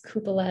cathedral's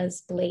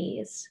cupolas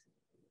blaze.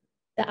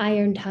 The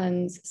iron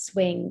tongues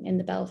swing in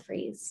the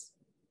belfries.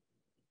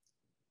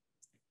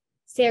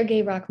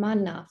 Sergei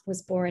Rachmaninoff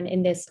was born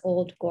in this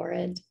old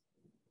gorod,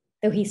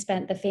 though he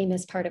spent the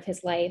famous part of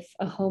his life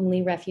a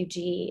homely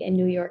refugee in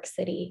New York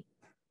City.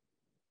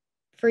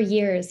 For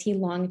years, he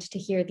longed to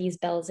hear these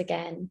bells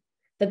again,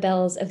 the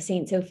bells of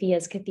St.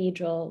 Sophia's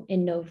Cathedral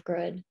in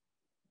Novgorod.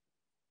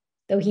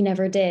 Though he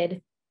never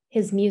did,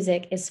 his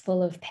music is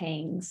full of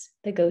pangs,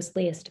 the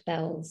ghostliest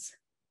bells.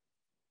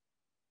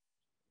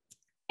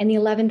 In the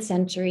 11th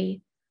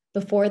century,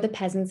 before the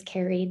peasants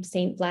carried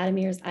St.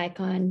 Vladimir's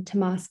icon to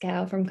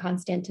Moscow from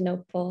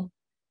Constantinople,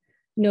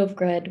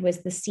 Novgorod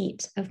was the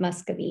seat of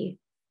Muscovy.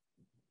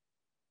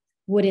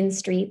 Wooden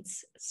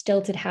streets,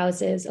 stilted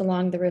houses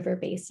along the river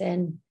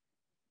basin.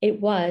 It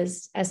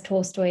was, as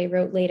Tolstoy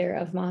wrote later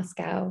of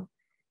Moscow,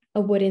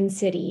 a wooden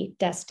city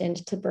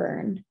destined to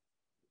burn,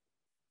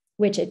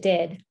 which it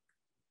did,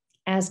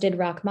 as did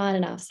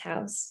Rachmaninoff's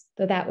house,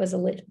 though that was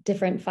a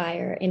different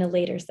fire in a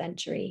later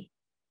century.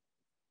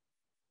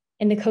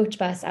 In the coach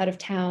bus out of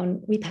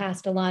town, we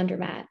passed a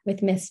laundromat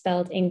with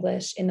misspelled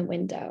English in the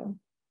window.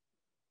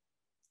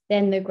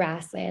 Then the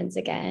grasslands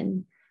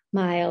again,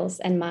 miles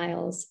and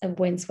miles of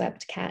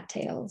windswept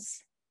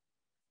cattails.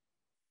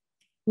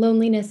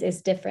 Loneliness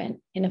is different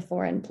in a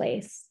foreign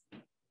place.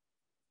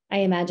 I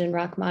imagine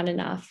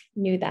Rachmaninoff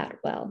knew that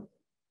well.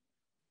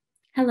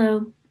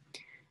 Hello,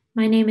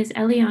 my name is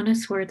Eliana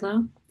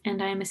Swerdlow,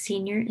 and I am a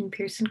senior in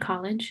Pearson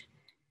College.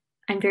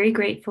 I'm very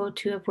grateful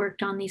to have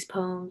worked on these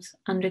poems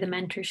under the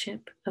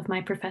mentorship of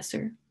my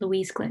professor,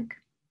 Louise Glick.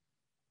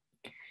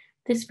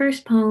 This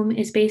first poem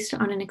is based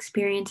on an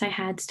experience I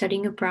had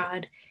studying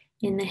abroad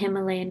in the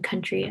Himalayan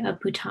country of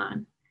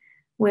Bhutan,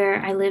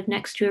 where I live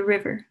next to a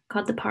river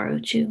called the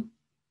Paro-Chu.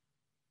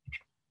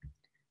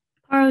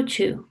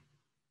 Paro-Chu.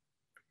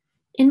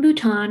 In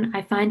Bhutan,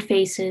 I find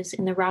faces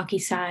in the rocky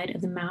side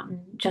of the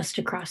mountain just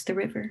across the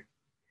river.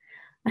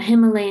 A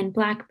Himalayan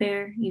black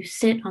bear, you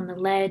sit on the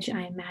ledge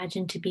I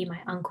imagine to be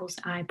my uncle's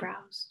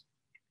eyebrows.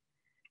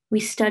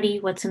 We study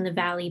what's in the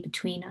valley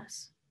between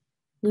us.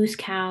 Loose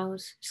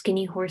cows,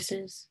 skinny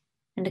horses,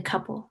 and a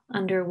couple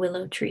under a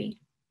willow tree.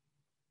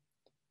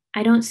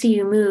 I don't see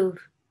you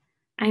move.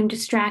 I am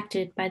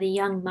distracted by the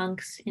young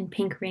monks in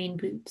pink rain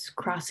boots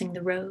crossing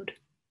the road.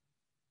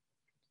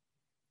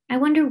 I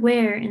wonder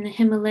where in the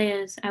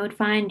Himalayas I would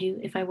find you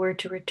if I were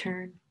to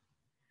return.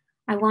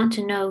 I want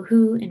to know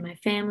who in my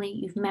family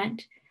you've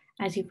met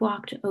as you've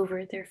walked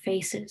over their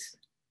faces.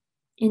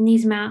 In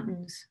these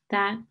mountains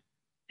that,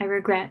 I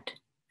regret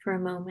for a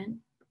moment,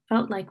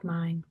 felt like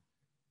mine.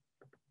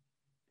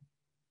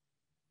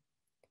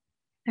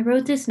 I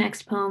wrote this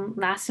next poem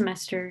last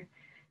semester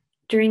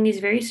during these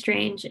very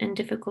strange and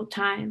difficult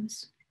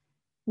times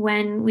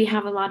when we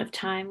have a lot of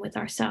time with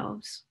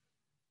ourselves.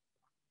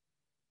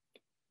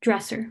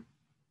 Dresser.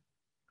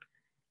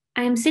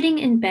 I am sitting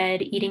in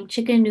bed eating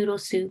chicken noodle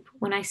soup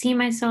when I see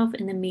myself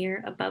in the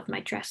mirror above my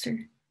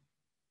dresser.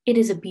 It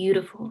is a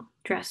beautiful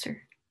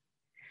dresser.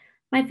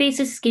 My face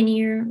is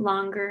skinnier,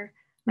 longer,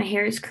 my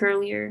hair is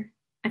curlier.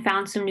 I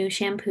found some new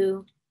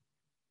shampoo.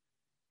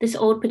 This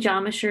old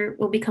pajama shirt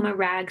will become a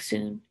rag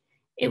soon.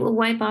 It will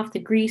wipe off the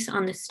grease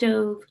on the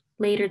stove,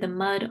 later the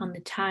mud on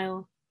the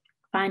tile,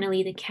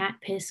 finally the cat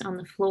piss on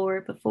the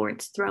floor before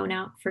it's thrown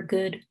out for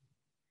good.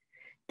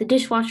 The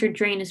dishwasher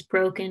drain is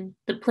broken,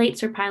 the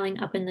plates are piling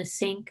up in the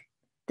sink.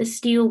 The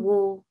steel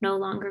wool, no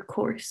longer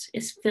coarse,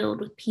 is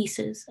filled with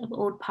pieces of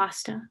old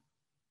pasta.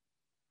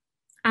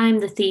 I'm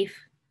the thief.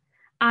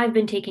 I've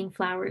been taking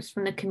flowers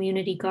from the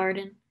community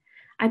garden.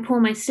 I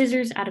pull my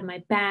scissors out of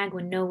my bag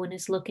when no one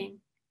is looking.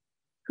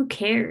 Who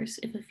cares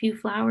if a few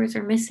flowers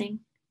are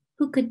missing?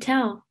 Who could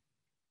tell?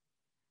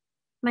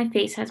 My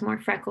face has more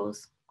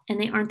freckles, and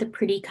they aren't the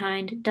pretty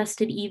kind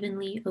dusted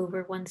evenly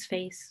over one's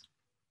face.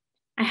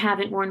 I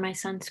haven't worn my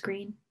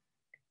sunscreen.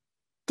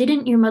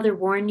 Didn't your mother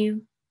warn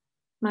you?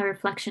 My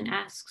reflection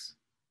asks,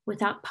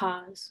 without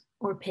pause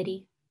or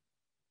pity.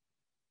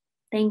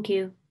 Thank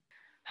you.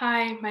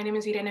 Hi, my name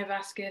is Irene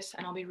Vasquez,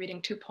 and I'll be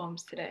reading 2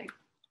 poems today.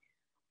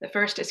 The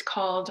first is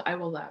called I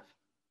Will Love.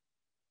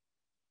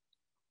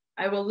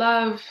 I will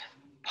love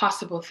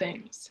possible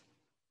things.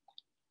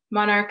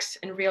 Monarchs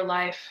in real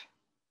life,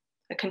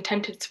 a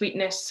contented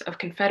sweetness of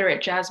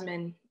Confederate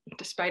jasmine,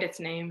 despite its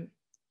name.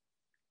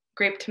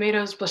 Grape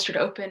tomatoes blistered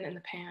open in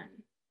the pan,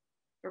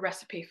 a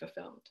recipe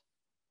fulfilled.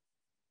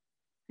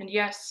 And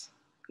yes,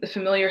 the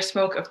familiar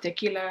smoke of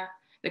tequila,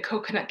 the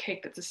coconut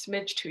cake that's a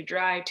smidge too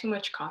dry, too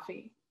much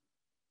coffee.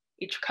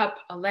 Each cup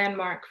a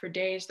landmark for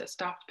days that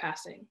stopped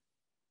passing.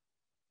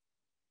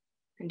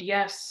 And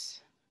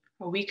yes,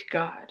 a weak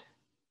God,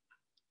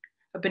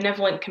 a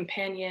benevolent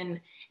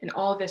companion in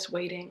all this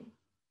waiting.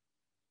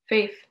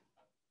 Faith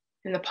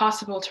in the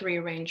possible to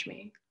rearrange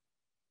me.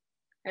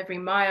 Every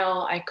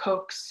mile I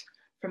coax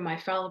from my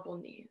fallible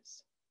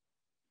knees.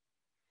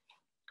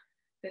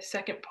 The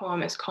second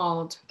poem is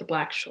called The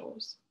Black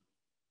Shoals.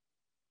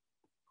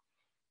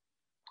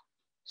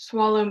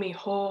 Swallow me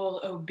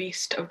whole, O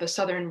beast of the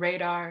southern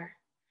radar,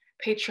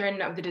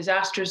 patron of the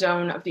disaster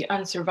zone of the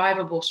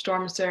unsurvivable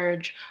storm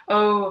surge,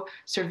 O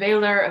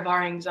surveiller of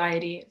our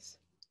anxieties,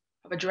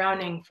 of a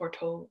drowning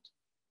foretold.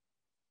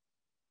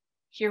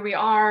 Here we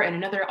are in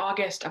another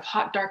August of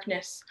hot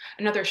darkness,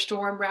 another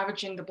storm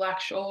ravaging the Black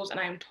Shoals, and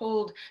I am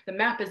told the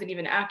map isn't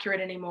even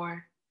accurate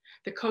anymore.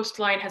 The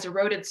coastline has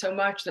eroded so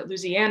much that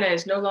Louisiana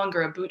is no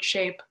longer a boot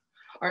shape.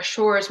 Our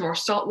shore is more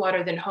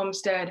saltwater than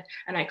Homestead,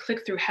 and I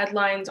click through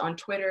headlines on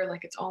Twitter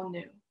like it's all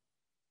new.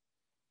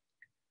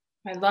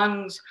 My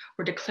lungs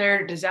were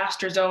declared a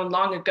disaster zone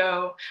long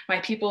ago.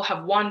 My people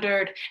have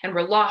wandered and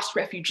were lost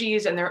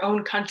refugees in their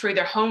own country,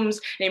 their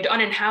homes named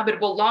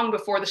uninhabitable long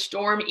before the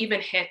storm even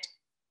hit.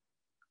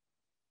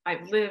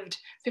 I've lived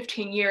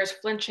 15 years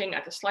flinching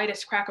at the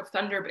slightest crack of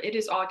thunder, but it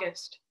is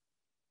August.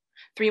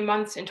 3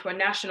 months into a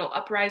national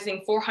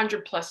uprising,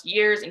 400 plus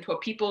years into a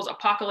people's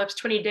apocalypse,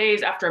 20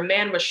 days after a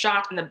man was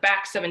shot in the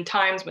back 7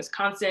 times,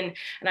 Wisconsin,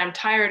 and I'm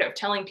tired of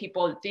telling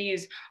people that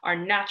these are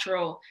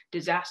natural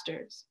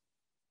disasters.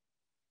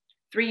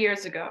 3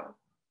 years ago,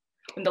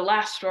 when the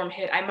last storm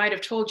hit, I might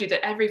have told you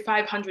that every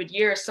 500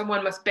 years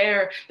someone must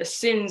bear the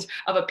sins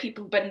of a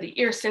people, but in the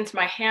years since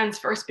my hands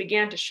first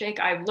began to shake,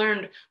 I've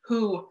learned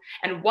who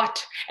and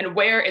what and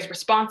where is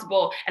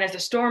responsible, and as the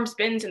storm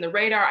spins in the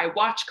radar, I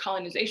watch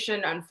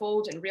colonization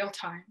unfold in real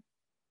time.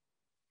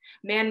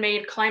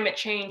 Man-made climate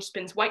change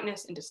spins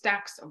whiteness into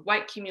stacks of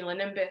white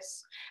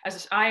cumulonimbus.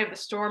 As the eye of the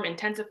storm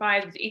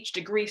intensifies with each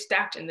degree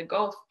stacked in the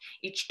Gulf,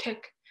 each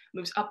tick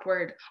moves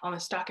upward on the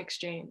stock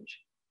exchange.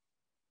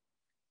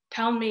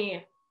 Tell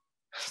me,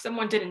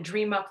 someone didn't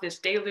dream up this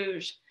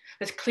deluge,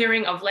 this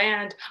clearing of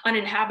land,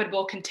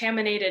 uninhabitable,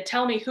 contaminated.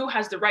 Tell me who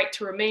has the right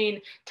to remain.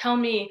 Tell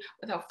me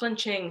without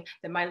flinching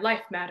that my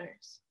life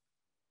matters.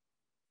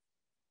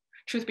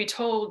 Truth be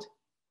told,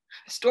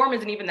 the storm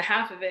isn't even the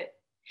half of it.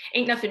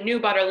 Ain't nothing new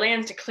about our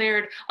lands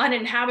declared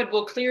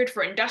uninhabitable, cleared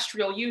for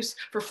industrial use,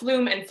 for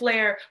flume and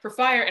flare, for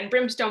fire and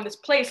brimstone. This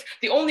place,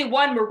 the only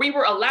one where we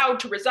were allowed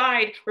to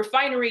reside.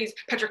 Refineries,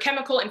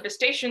 petrochemical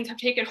infestations have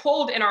taken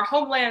hold in our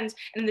homelands,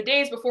 and in the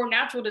days before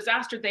natural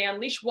disaster, they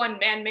unleash one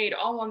man-made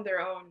all on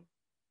their own.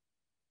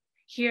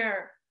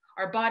 Here,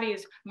 our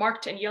bodies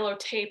marked in yellow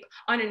tape,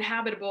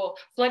 uninhabitable,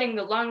 flooding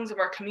the lungs of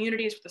our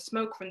communities with the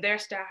smoke from their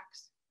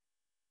stacks.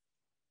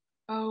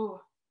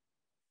 Oh,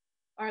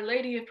 Our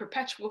Lady of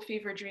Perpetual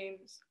Fever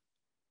Dreams,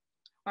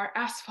 our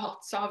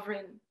asphalt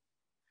sovereign,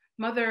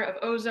 mother of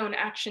ozone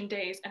action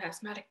days and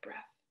asthmatic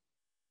breath.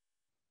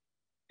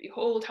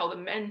 Behold how the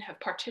men have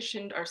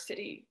partitioned our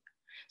city,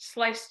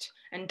 sliced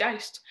and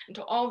diced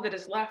until all that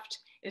is left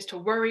is to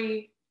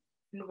worry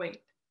and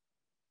wait.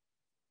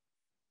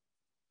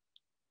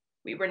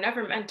 We were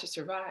never meant to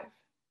survive.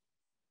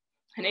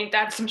 And ain't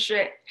that some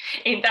shit?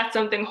 Ain't that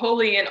something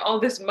holy in all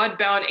this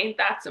mudbound? Ain't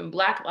that some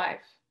black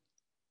life?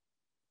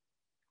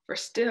 For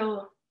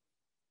still,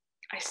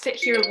 I sit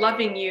here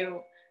loving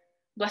you,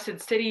 blessed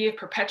city of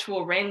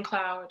perpetual rain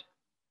cloud.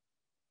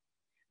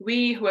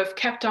 We who have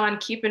kept on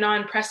keeping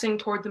on pressing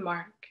toward the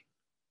mark.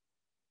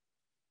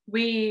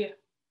 We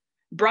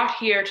brought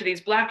here to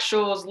these black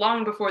shoals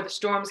long before the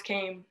storms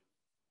came.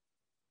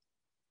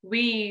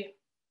 We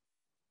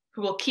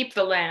who will keep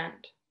the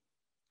land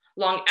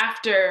long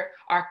after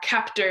our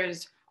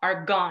captors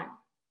are gone.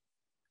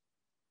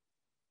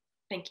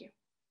 Thank you.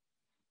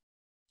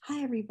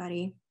 Hi,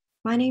 everybody.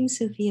 My name is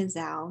Sophia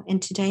Zhao,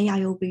 and today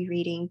I will be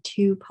reading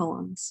 2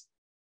 poems.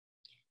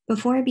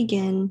 Before I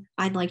begin,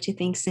 I'd like to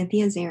thank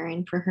Cynthia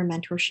Zarin for her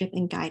mentorship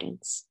and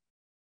guidance.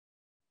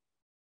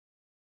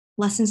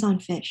 Lessons on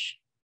Fish.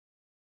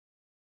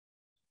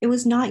 It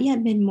was not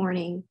yet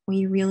mid-morning when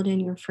you reeled in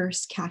your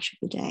first catch of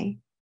the day,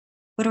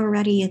 but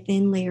already a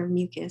thin layer of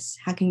mucus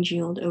had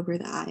congealed over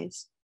the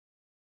eyes.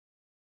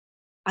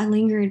 I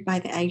lingered by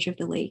the edge of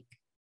the lake,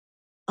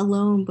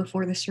 alone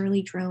before the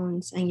surly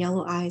drones and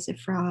yellow eyes of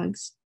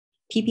frogs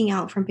peeping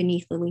out from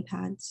beneath lily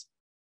pads.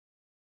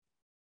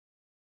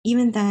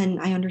 Even then,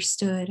 I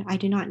understood I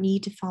did not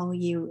need to follow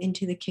you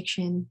into the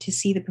kitchen to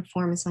see the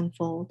performance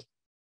unfold.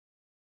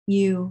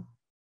 You,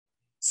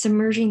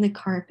 submerging the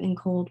carp in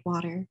cold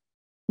water,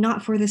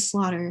 not for the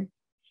slaughter,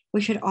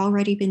 which had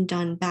already been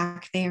done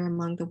back there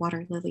among the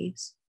water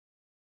lilies,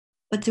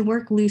 but to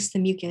work loose the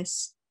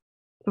mucus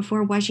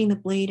before wedging the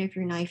blade of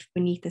your knife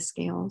beneath the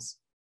scales.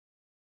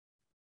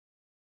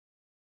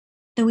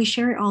 Though we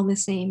share it all the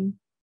same,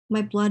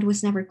 my blood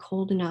was never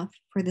cold enough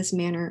for this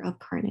manner of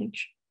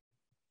carnage,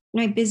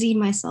 and I busied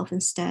myself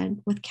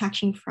instead with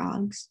catching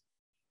frogs,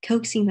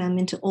 coaxing them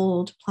into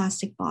old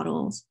plastic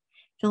bottles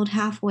filled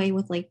halfway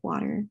with lake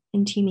water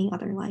and teeming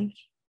other life.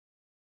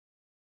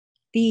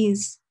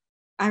 These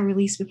I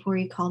released before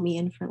you called me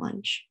in for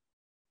lunch.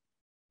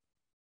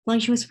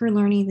 Lunch was for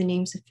learning the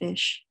names of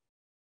fish,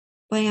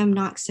 but I am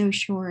not so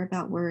sure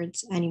about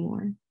words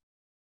anymore.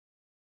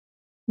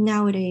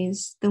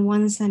 Nowadays, the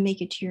ones that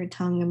make it to your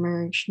tongue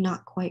emerge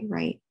not quite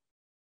right,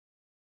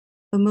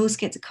 but most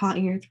get caught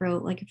in your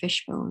throat like a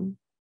fishbone,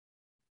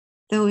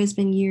 though it has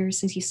been years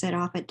since you set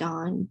off at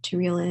dawn to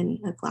reel in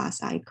a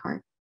glass-eyed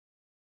carp.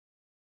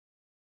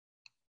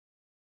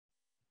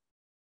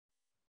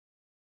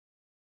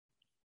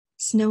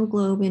 Snow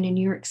globe in a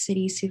New York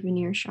City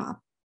souvenir shop.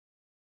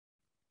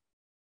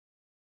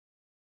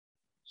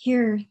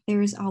 Here,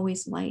 there is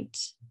always light,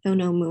 though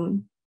no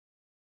moon.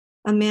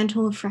 A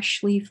mantle of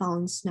freshly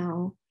fallen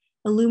snow,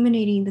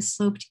 illuminating the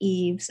sloped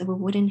eaves of a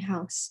wooden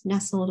house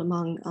nestled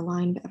among a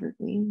line of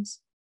evergreens.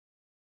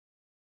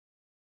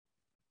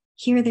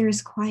 Here there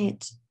is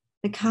quiet,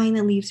 the kind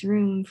that leaves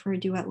room for a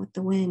duet with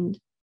the wind,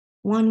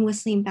 one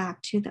whistling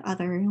back to the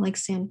other like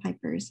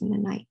sandpipers in the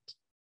night.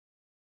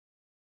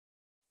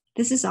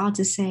 This is odd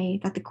to say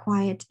that the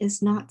quiet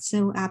is not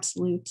so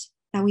absolute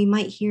that we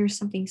might hear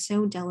something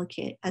so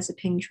delicate as a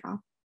pin drop.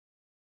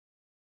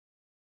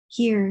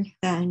 Here,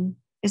 then,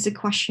 is a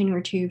question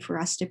or two for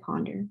us to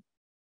ponder.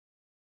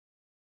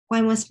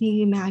 Why must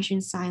we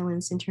imagine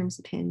silence in terms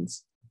of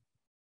pins?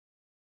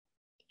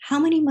 How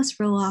many must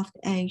roll off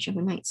the edge of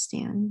a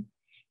nightstand,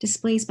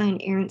 displaced by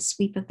an errant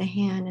sweep of the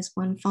hand as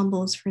one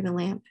fumbles for the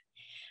lamp,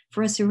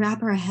 for us to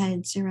wrap our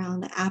heads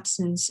around the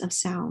absence of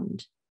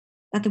sound,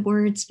 that the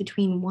words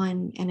between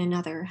one and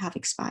another have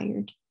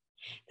expired?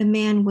 The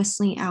man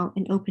whistling out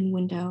an open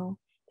window,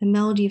 the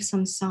melody of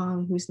some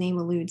song whose name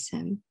eludes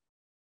him,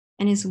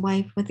 and his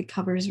wife with the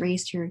covers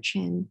raised to her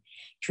chin,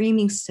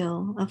 dreaming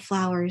still of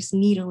flowers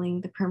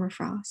needling the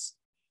permafrost,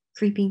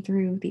 creeping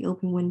through the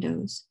open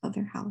windows of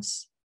their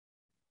house.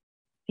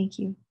 Thank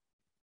you.